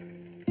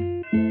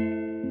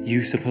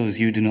 You suppose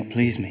you do not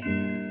please me.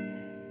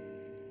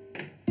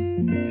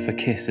 If a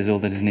kiss is all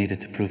that is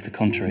needed to prove the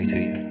contrary to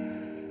you,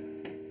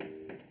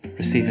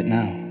 receive it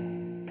now,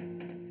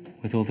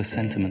 with all the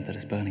sentiment that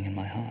is burning in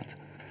my heart.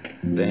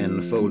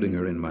 Then, folding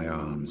her in my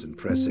arms and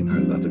pressing her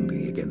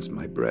lovingly against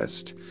my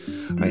breast,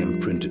 I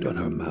imprinted on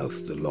her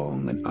mouth the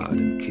long and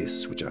ardent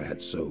kiss which I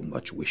had so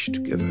much wished to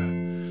give her.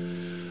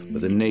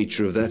 But the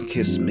nature of that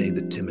kiss made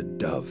the timid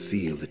dove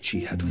feel that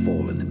she had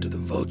fallen into the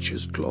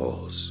vulture's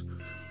claws.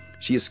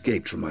 She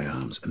escaped from my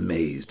arms,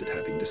 amazed at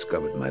having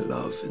discovered my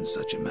love in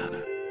such a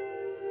manner.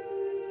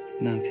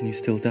 Now can you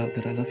still doubt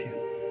that I love you?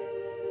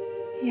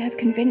 You have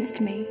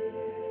convinced me.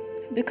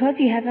 Because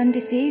you have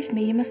undeceived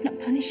me, you must not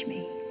punish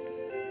me.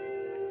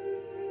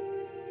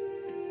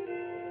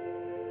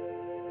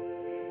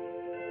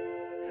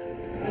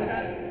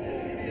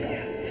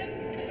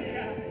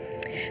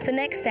 The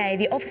next day,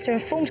 the officer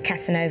informed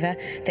Casanova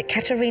that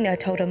Caterina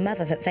told her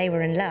mother that they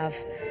were in love,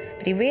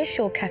 but he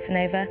reassured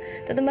Casanova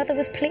that the mother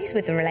was pleased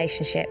with the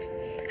relationship.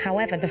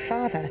 However, the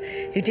father,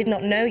 who did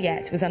not know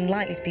yet, was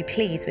unlikely to be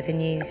pleased with the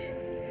news.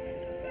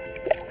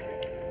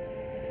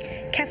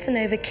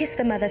 Casanova kissed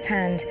the mother's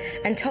hand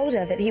and told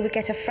her that he would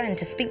get a friend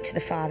to speak to the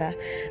father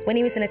when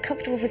he was in a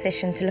comfortable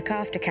position to look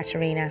after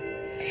Caterina.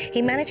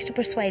 He managed to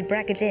persuade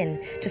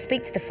Bragadin to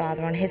speak to the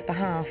father on his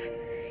behalf.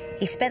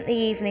 He spent the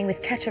evening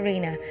with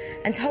Caterina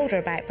and told her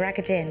about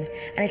Bragadin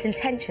and his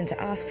intention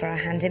to ask for her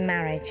hand in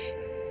marriage.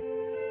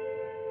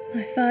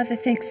 My father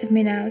thinks of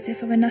me now as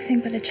if I were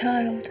nothing but a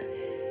child.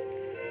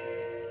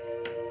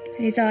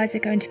 And his eyes are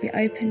going to be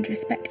opened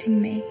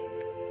respecting me.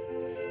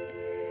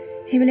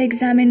 He will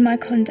examine my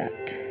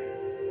conduct,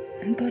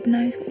 and God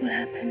knows what will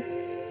happen.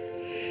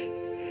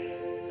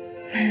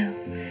 Now,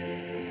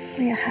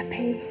 we are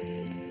happy,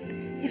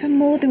 even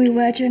more than we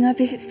were during our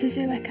visits to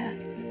Zueka,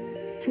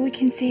 for we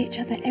can see each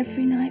other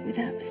every night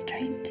without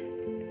restraint.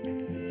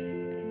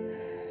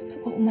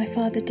 But what will my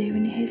father do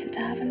when he hears that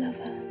I have a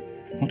lover?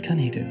 What can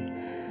he do?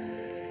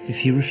 If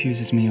he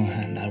refuses me your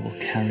hand, I will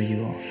carry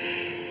you off,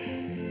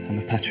 and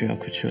the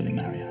patriarch would surely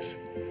marry us.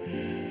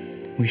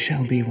 We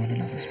shall be one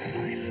another's for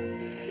life.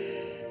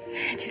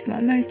 It is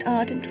my most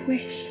ardent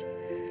wish,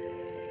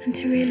 and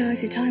to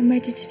realise it I am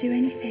ready to do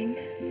anything.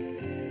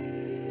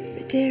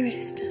 But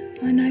dearest,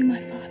 I know my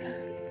father.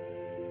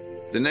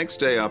 The next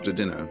day after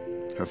dinner,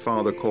 her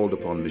father called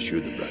upon Monsieur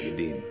de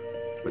Bragadin,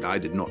 but I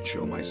did not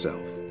show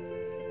myself.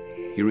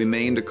 He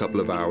remained a couple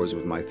of hours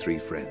with my three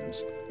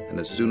friends, and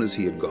as soon as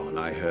he had gone,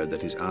 I heard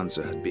that his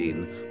answer had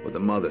been what the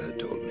mother had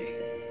told me,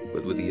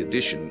 but with the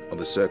addition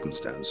of a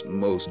circumstance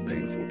most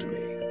painful to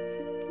me.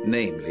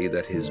 Namely,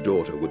 that his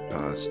daughter would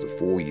pass the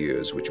 4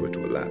 years which were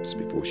to elapse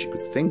before she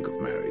could think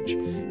of marriage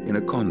in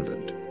a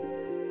convent.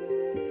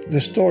 The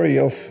story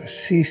of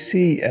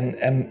CC and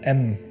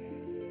MM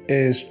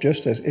is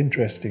just as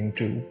interesting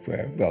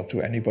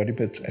to anybody,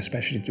 but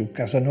especially to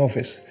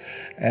Casanovis,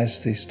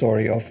 as the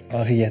story of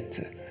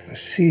Henriette.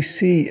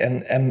 CC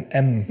and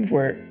MM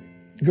were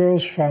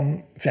girls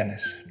from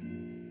Venice.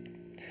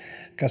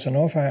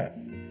 Casanova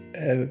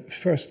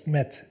first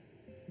met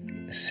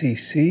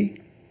CC,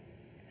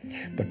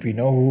 but we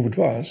know who it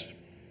was.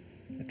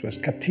 It was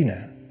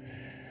Katina.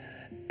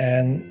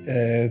 And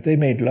they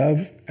made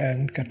love,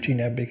 and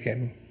Katina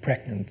became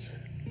pregnant.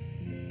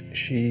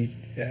 She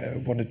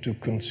wanted to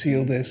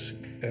conceal this,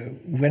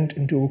 went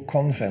into a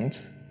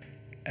convent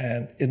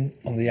and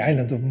on the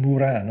island of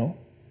Murano,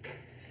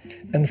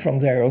 and from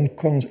there on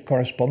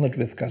corresponded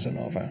with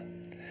Casanova.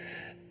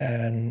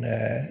 and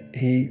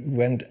he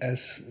went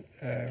as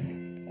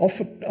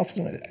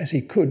often as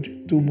he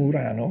could to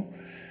Murano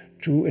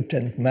to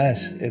attend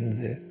Mass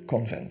in the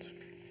convent.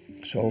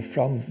 So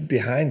from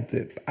behind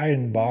the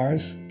iron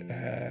bars,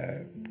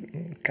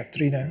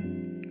 Katrina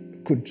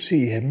could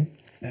see him,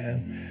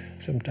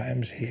 and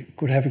sometimes he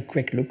could have a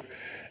quick look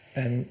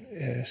and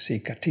see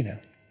Katrina.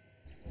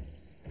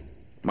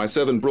 My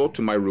servant brought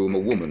to my room a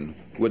woman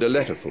who had a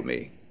letter for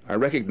me. I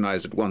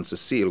recognized at once a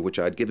seal which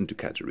I had given to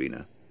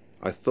Katerina.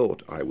 I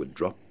thought I would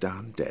drop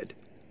down dead.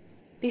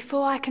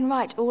 Before I can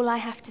write all I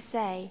have to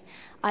say,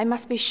 I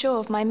must be sure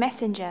of my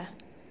messenger.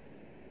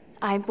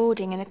 I am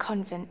boarding in a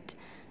convent,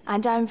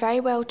 and I am very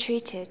well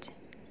treated,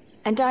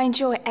 and I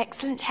enjoy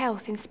excellent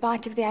health in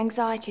spite of the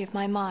anxiety of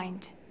my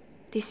mind.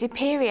 The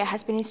superior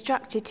has been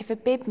instructed to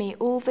forbid me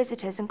all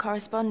visitors and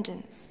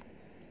correspondence.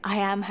 I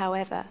am,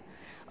 however,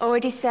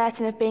 already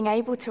certain of being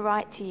able to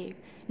write to you,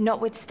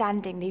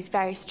 notwithstanding these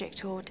very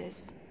strict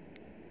orders.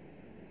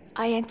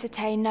 I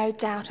entertain no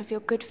doubt of your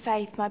good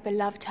faith, my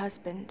beloved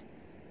husband,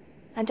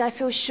 and I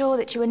feel sure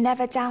that you will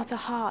never doubt a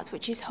heart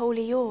which is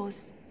wholly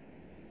yours.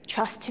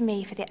 Trust to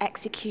me for the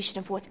execution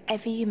of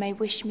whatever you may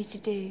wish me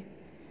to do,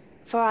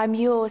 for I am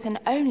yours and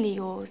only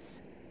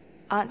yours.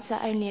 Answer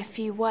only a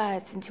few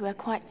words until we're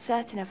quite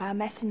certain of our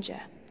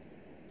messenger.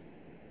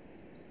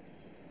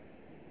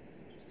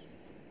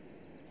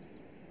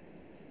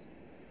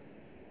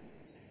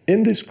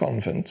 In this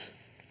convent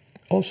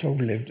also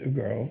lived a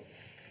girl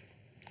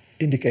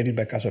indicated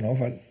by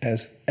Casanova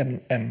as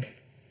MM,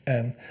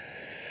 and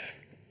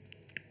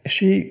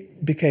she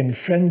became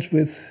friends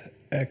with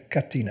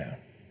Katina.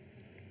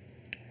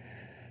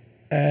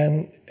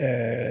 And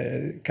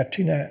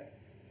Katina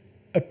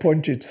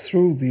appointed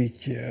through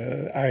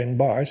the iron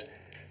bars,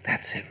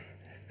 that's him,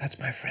 that's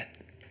my friend.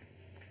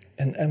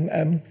 And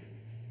MM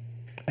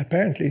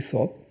apparently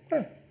thought,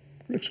 oh,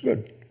 looks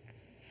good.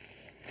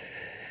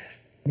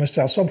 I must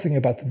tell something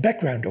about the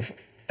background of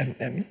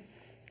MM,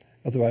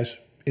 otherwise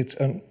it's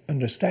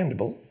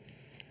understandable.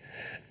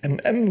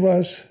 MM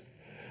was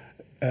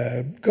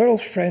a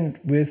girlfriend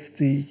with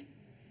the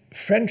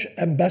French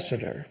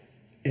ambassador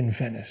in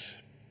Venice.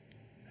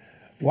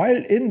 While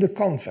in the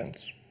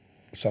convent,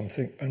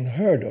 something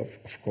unheard of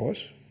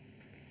course,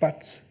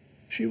 but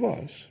she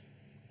was.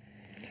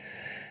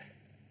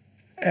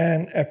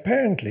 And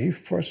apparently,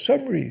 for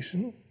some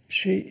reason,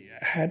 she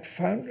had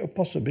found a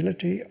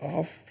possibility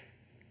of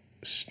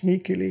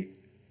sneakily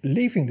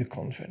leaving the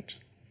convent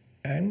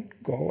and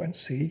go and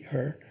see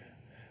her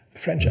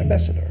French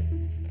ambassador.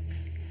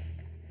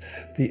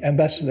 The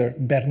ambassador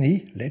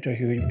Berny, later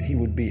he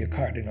would be a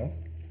cardinal,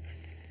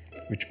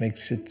 which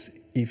makes it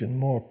even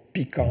more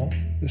piquant,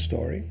 the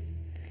story.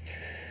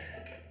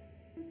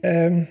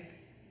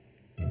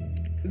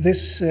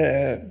 This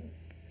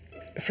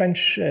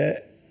French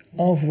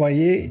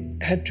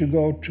envoyé had to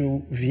go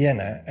to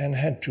Vienna and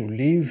had to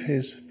leave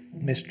his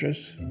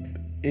mistress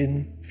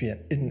in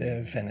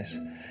Venice.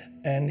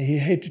 And he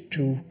hated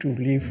to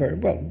leave her,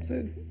 well,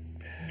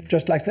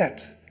 just like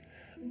that.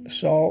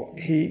 So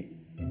he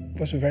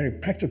was a very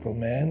practical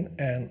man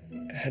and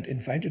had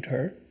invited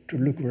her to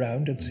look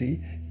around and see,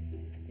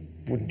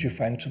 wouldn't you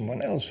find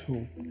someone else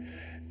who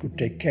could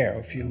take care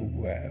of you,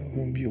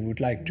 whom you would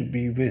like to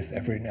be with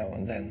every now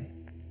and then.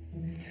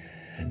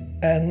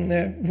 And,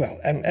 well,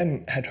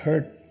 MM had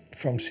heard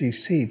from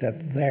CC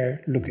that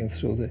there, looking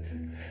through the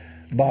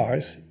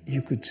bars,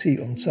 you could see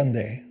on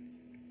Sunday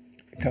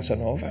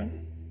Casanova,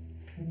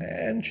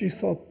 and she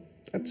thought,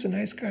 that's a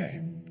nice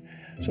guy.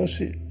 So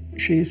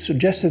she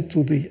suggested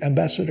to the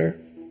ambassador,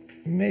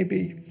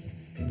 maybe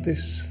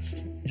this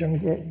young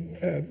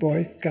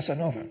boy,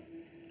 Casanova.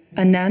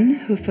 A nun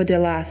who for the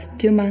last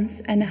 2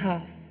 months and a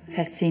half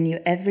has seen you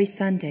every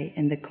Sunday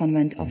in the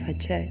convent of her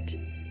church,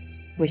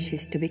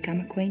 wishes to become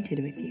acquainted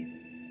with you.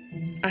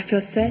 I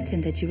feel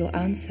certain that you will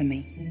answer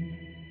me,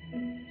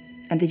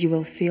 and that you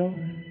will feel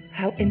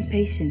how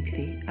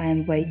impatiently I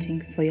am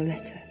waiting for your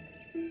letter.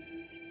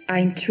 I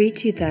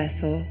entreat you,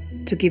 therefore,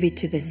 to give it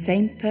to the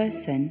same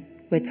person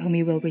with whom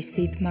you will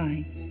receive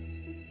mine.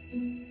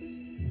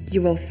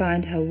 You will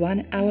find her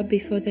 1 hour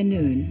before the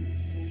noon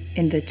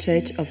in the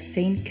church of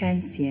Saint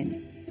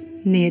Cancian,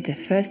 near the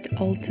first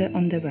altar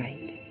on the right.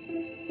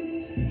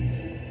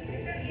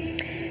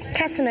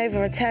 Casanova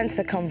returned to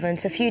the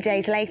convent a few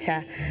days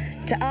later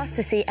to ask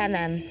to see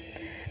MM.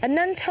 A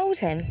nun told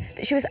him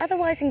that she was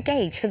otherwise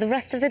engaged for the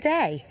rest of the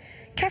day.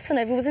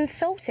 Casanova was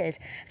insulted,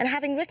 and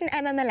having written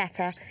MM a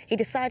letter, he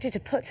decided to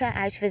put her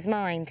out of his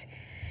mind.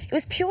 It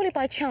was purely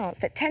by chance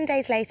that 10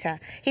 days later,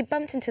 he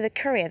bumped into the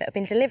courier that had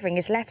been delivering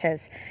his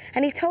letters,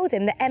 and he told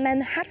him that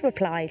MM had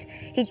replied.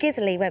 He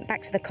giddily went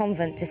back to the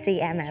convent to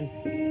see MM.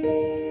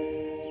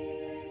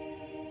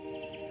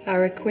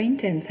 Our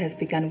acquaintance has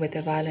begun with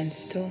a violent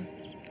storm.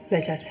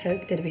 Let us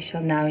hope that we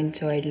shall now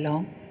enjoy it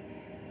long,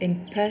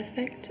 in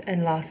perfect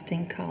and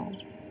lasting calm.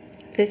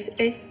 This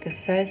is the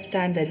first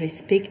time that we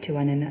speak to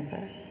one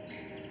another,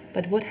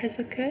 but what has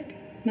occurred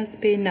must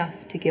be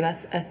enough to give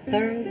us a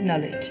thorough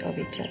knowledge of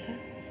each other.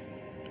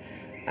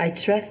 I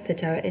trust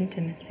that our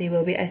intimacy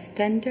will be as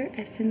tender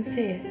as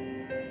sincere,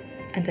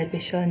 and that we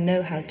shall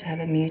know how to have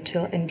a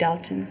mutual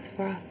indulgence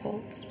for our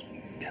faults.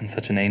 Can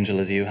such an angel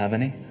as you have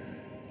any?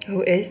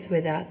 Who is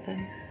without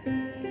them?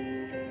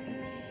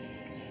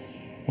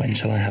 When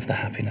shall I have the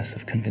happiness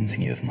of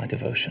convincing you of my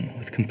devotion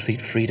with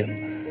complete freedom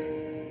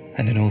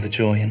and in all the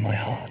joy in my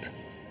heart?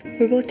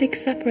 We will take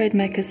supper at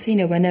my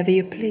casino whenever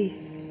you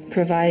please,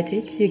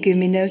 provided you give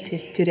me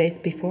notice 2 days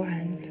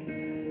beforehand.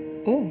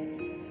 Or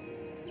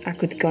I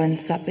could go and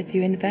sup with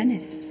you in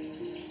Venice,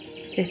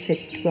 if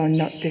it will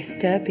not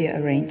disturb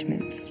your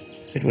arrangements.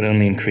 It would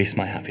only increase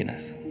my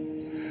happiness.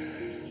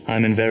 I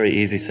am in very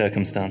easy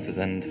circumstances,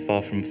 and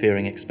far from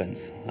fearing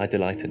expense, I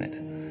delight in it.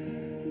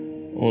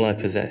 All I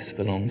possess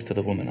belongs to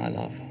the woman I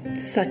love.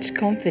 Such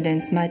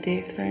confidence, my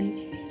dear friend,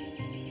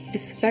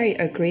 is very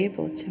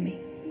agreeable to me.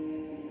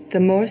 The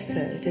more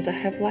so that I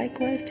have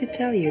likewise to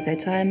tell you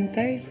that I am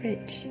very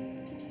rich,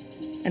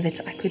 and that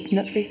I could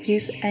not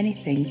refuse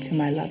anything to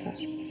my lover.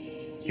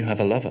 You have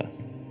a lover?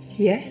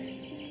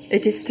 Yes,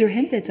 it is through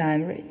him that I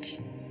am rich,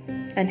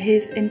 and he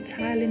is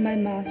entirely my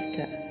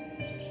master.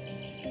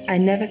 I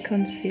never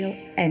conceal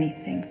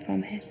anything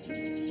from him.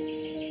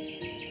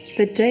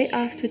 The day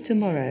after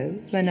tomorrow,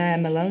 when I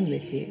am alone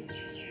with you,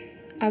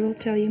 I will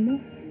tell you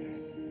more.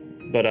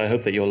 But I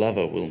hope that your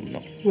lover will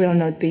not... Will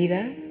not be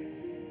there?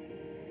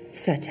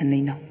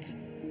 Certainly not.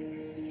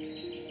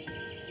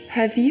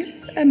 Have you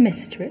a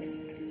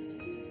mistress?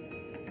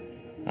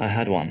 I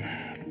had one,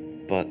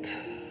 but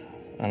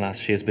alas,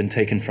 she has been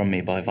taken from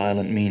me by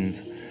violent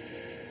means,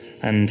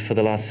 and for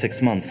the last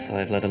 6 months I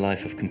have led a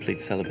life of complete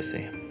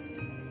celibacy.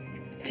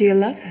 Do you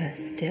love her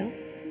still?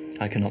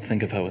 I cannot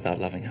think of her without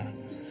loving her.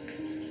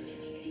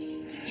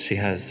 She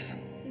has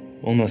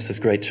almost as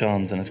great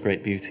charms and as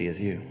great beauty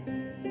as you.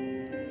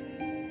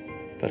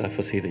 But I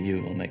foresee that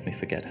you will make me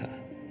forget her.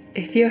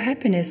 If your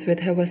happiness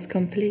with her was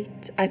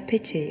complete, I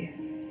pity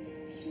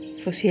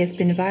you, for she has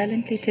been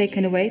violently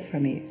taken away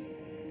from you,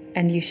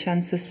 and you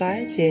shun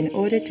society in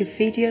order to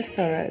feed your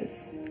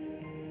sorrows.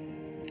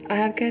 I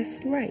have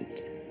guessed right,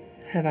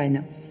 have I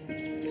not?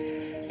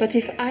 But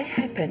if I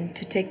happen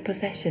to take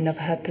possession of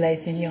her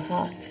place in your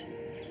heart,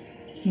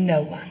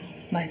 no one,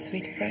 my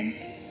sweet friend,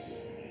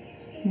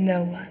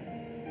 no one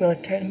will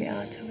turn me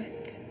out of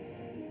it.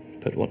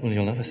 But what will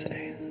your lover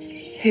say?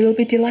 He will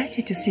be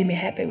delighted to see me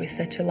happy with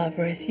such a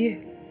lover as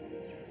you.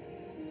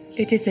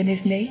 It is in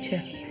his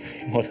nature.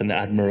 What an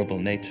admirable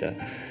nature.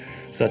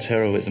 Such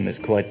heroism is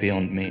quite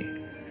beyond me.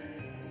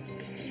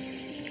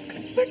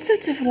 What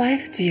sort of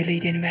life do you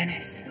lead in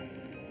Venice?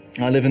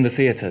 I live in the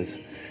theatres,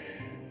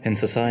 in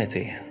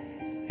society,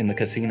 in the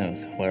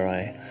casinos, where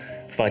I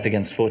fight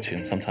against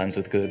fortune, sometimes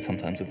with good,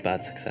 sometimes with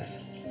bad success.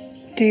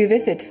 Do you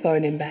visit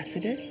foreign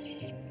ambassadors?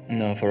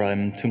 No, for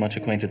I'm too much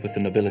acquainted with the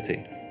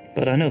nobility,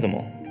 but I know them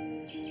all.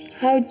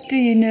 How do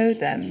you know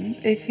them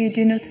if you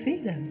do not see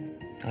them?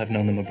 I've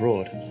known them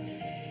abroad.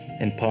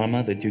 In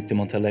Parma, the Duke de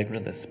Montalegre,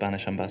 the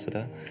Spanish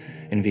ambassador.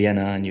 In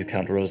Vienna, I knew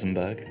Count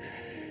Rosenberg.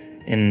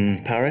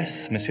 In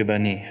Paris, Monsieur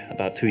Berny,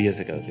 about 2 years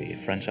ago, the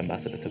French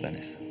ambassador to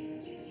Venice.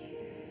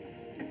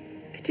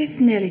 It is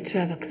nearly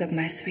 12 o'clock,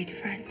 my sweet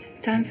friend.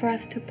 Time for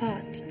us to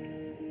part.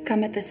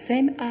 Come at the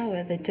same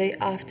hour the day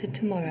after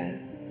tomorrow,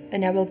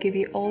 and I will give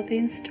you all the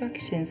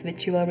instructions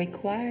which you will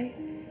require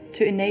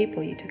to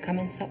enable you to come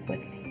and sup with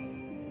me.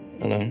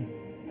 Alone?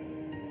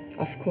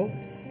 Of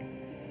course.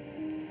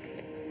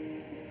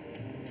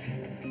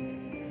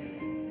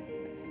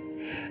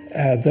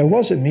 There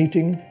was a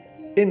meeting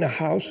in a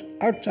house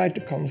outside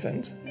the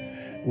convent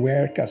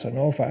where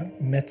Casanova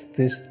met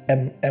this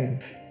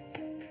MM.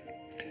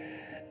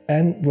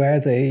 And where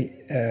they,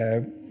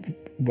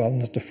 well,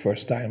 not the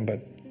first time, but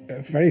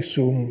very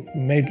soon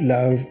made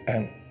love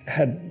and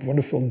had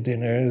wonderful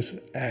dinners,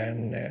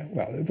 and,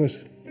 well, it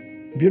was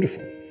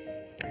beautiful.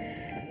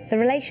 The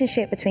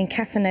relationship between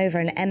Casanova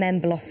and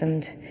MM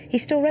blossomed. He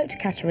still wrote to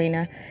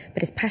Caterina,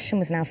 but his passion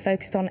was now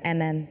focused on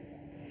MM.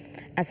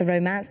 As the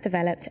romance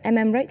developed,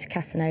 MM wrote to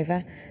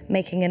Casanova,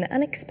 making an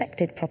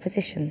unexpected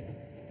proposition.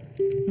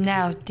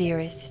 Now,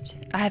 dearest,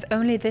 I have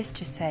only this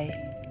to say.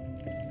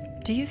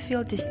 Do you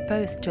feel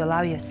disposed to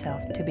allow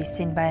yourself to be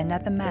seen by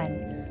another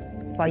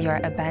man while you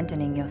are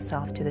abandoning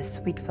yourself to the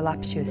sweet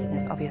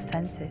voluptuousness of your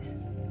senses?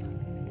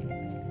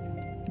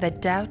 The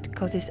doubt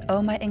causes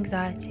all my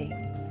anxiety,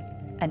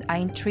 and I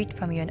entreat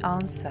from you an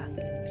answer,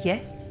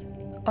 yes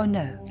or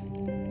no.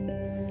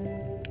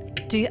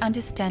 Do you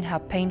understand how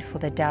painful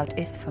the doubt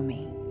is for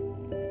me?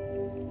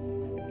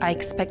 I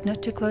expect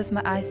not to close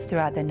my eyes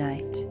throughout the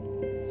night,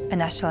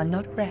 and I shall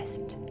not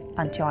rest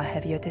until I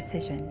have your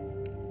decision.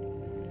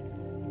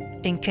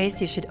 In case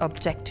you should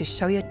object to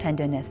show your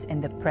tenderness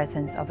in the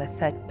presence of a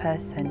third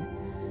person,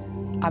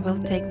 I will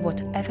take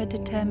whatever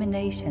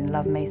determination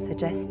love may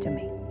suggest to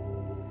me.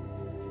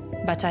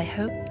 But I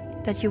hope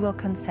that you will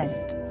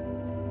consent.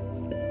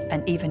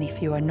 And even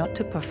if you are not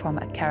to perform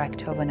a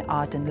character of an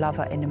ardent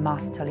lover in a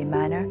masterly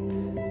manner,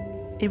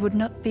 it would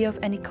not be of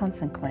any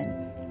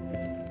consequence.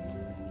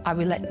 I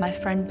will let my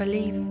friend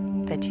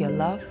believe that your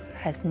love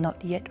has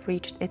not yet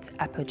reached its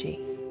apogee.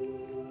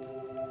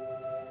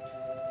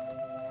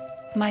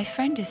 My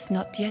friend is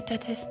not yet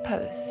at his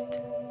post,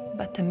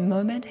 but the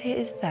moment he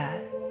is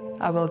there,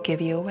 I will give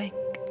you a wink.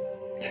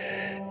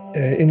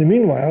 In the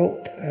meanwhile,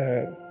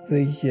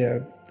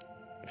 the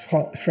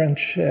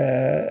French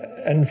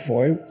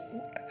envoy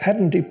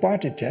hadn't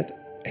departed yet.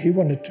 He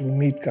wanted to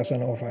meet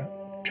Casanova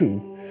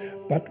too,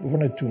 but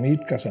wanted to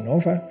meet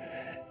Casanova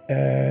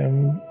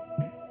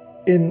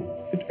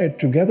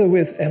together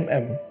with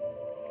MM.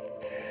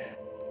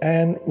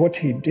 And what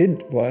he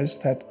did was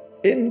that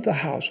in the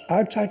house,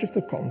 outside of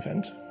the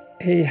convent,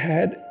 he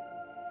had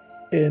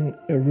in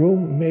a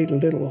room made a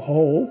little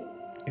hole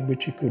in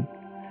which he could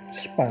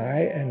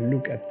spy and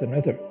look at the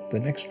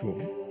next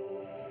room.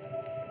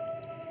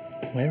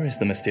 Where is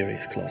the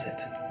mysterious closet?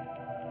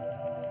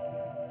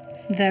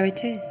 There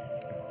it is,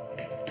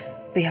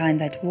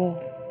 behind that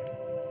wall.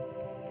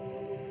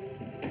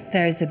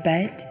 There is a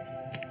bed,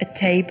 a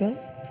table,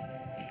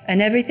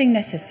 and everything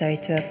necessary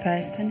to a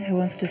person who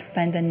wants to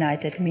spend the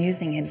night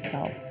amusing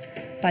himself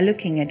by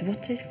looking at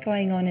what is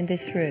going on in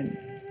this room.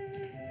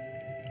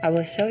 I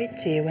will show it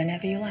to you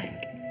whenever you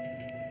like.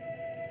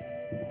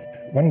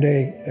 One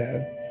day,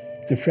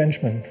 the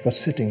Frenchman was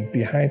sitting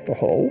behind the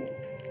hole,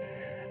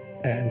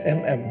 and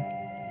MM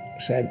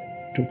said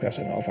to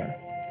Casanova,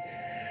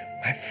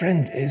 "My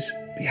friend is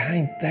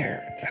behind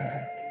there.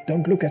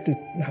 Don't look at it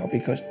now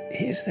because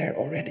he is there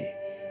already.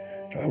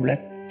 So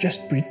let's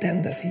just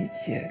pretend that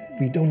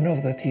we don't know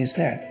that he is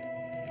there."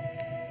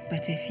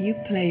 But if you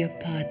play your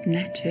part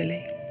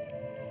naturally,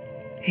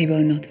 he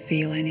will not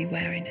feel any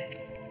weariness.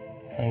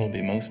 I will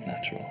be most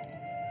natural,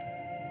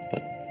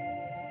 but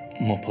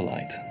more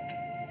polite.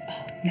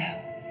 Oh,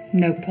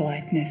 no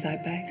politeness, I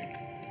beg.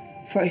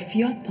 For if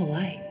you're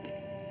polite,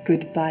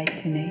 goodbye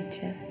to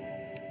nature.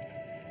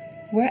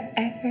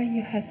 Wherever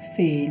you have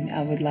seen,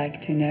 I would like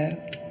to know,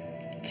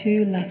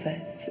 two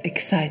lovers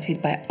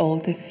excited by all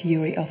the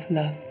fury of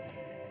love,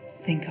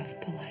 think of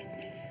politeness.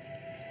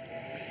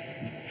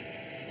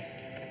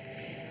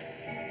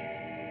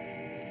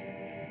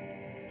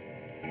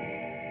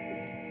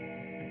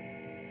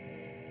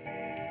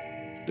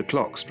 The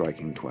clock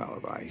striking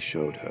 12, I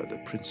showed her the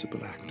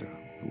principal actor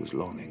who was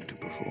longing to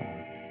perform.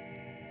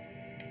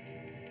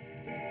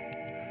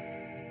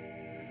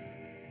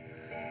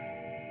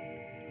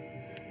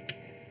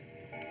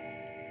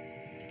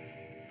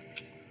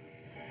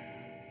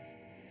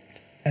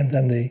 And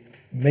then they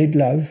made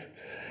love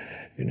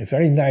in a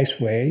very nice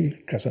way.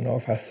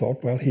 Casanova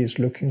thought, well, he's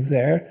looking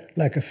there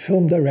like a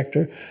film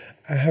director.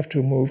 I have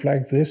to move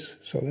like this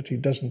so that he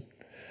doesn't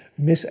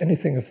miss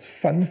anything of the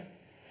fun.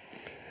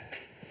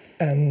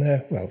 And,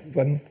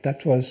 when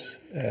that was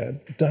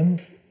done,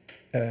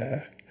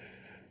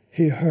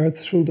 he heard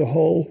through the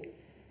hole,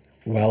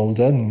 "Well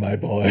done, my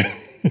boy."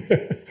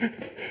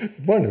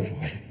 Wonderful.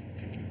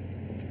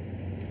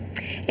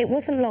 It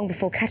wasn't long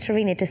before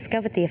Caterina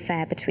discovered the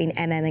affair between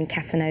MM and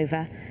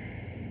Casanova.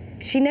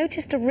 She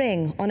noticed a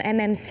ring on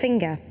MM's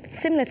finger,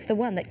 similar to the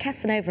one that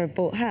Casanova had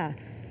bought her.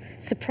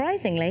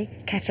 Surprisingly,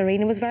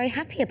 Caterina was very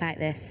happy about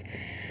this.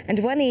 And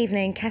one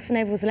evening,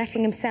 Casanova was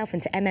letting himself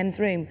into MM's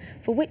room,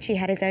 for which he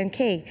had his own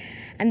key.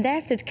 And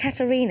there stood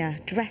Caterina,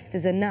 dressed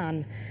as a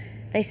nun.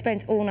 They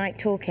spent all night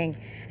talking,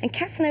 and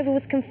Casanova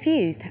was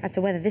confused as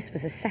to whether this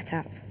was a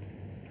setup.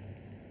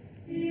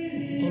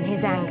 In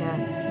his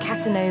anger,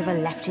 Casanova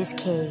left his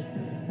key.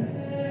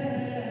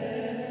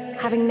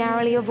 Having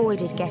narrowly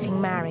avoided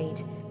getting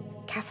married,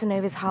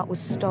 Casanova's heart was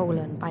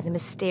stolen by the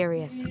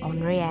mysterious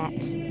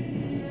Henriette,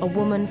 a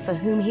woman for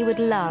whom he would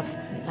love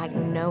like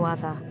no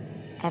other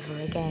ever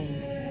again.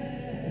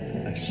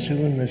 As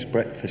soon as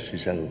breakfast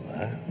is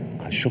over,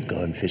 I shall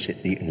go and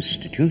visit the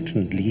Institute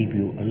and leave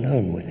you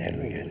alone with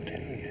Henriette.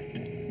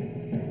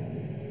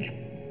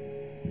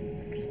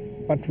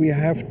 But we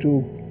have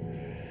to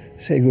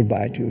say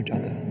goodbye to each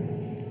other.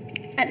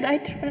 And I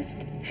trust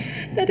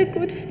that a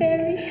good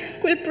fairy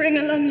will bring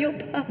along your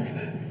path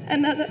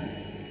another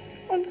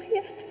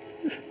Henriette.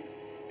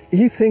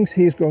 He thinks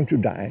he's going to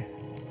die.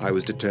 I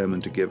was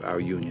determined to give our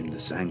union the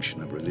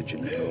sanction of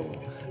religion and law,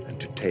 and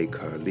to take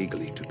her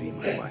legally to be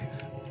my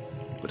wife.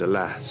 But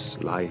alas,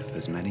 life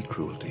has many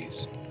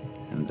cruelties,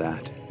 and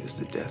that is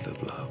the death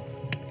of love.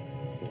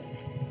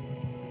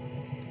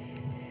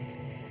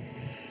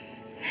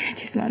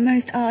 It is my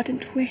most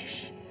ardent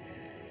wish,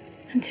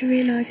 and to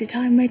realise that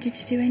I am ready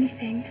to do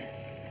anything.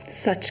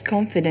 Such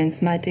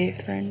confidence, my dear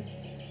friend,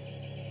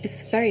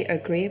 is very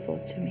agreeable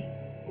to me.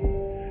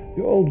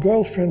 Your old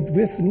girlfriend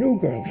with the new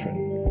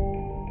girlfriend.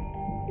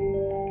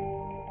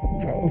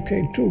 Well,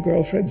 okay, 2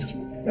 girlfriends,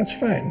 that's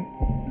fine.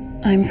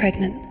 I'm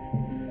pregnant,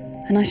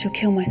 and I shall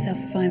kill myself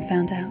if I am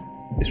found out.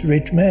 This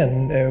rich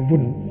man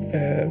wouldn't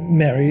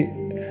marry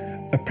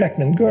a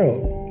pregnant girl.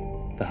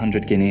 The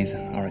 100 guineas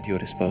are at your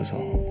disposal.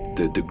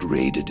 The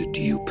degraded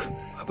dupe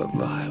of a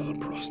vile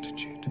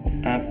prostitute.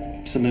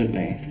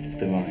 Absolutely,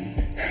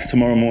 Divine.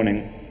 Tomorrow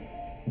morning,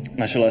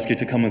 I shall ask you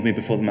to come with me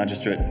before the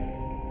magistrate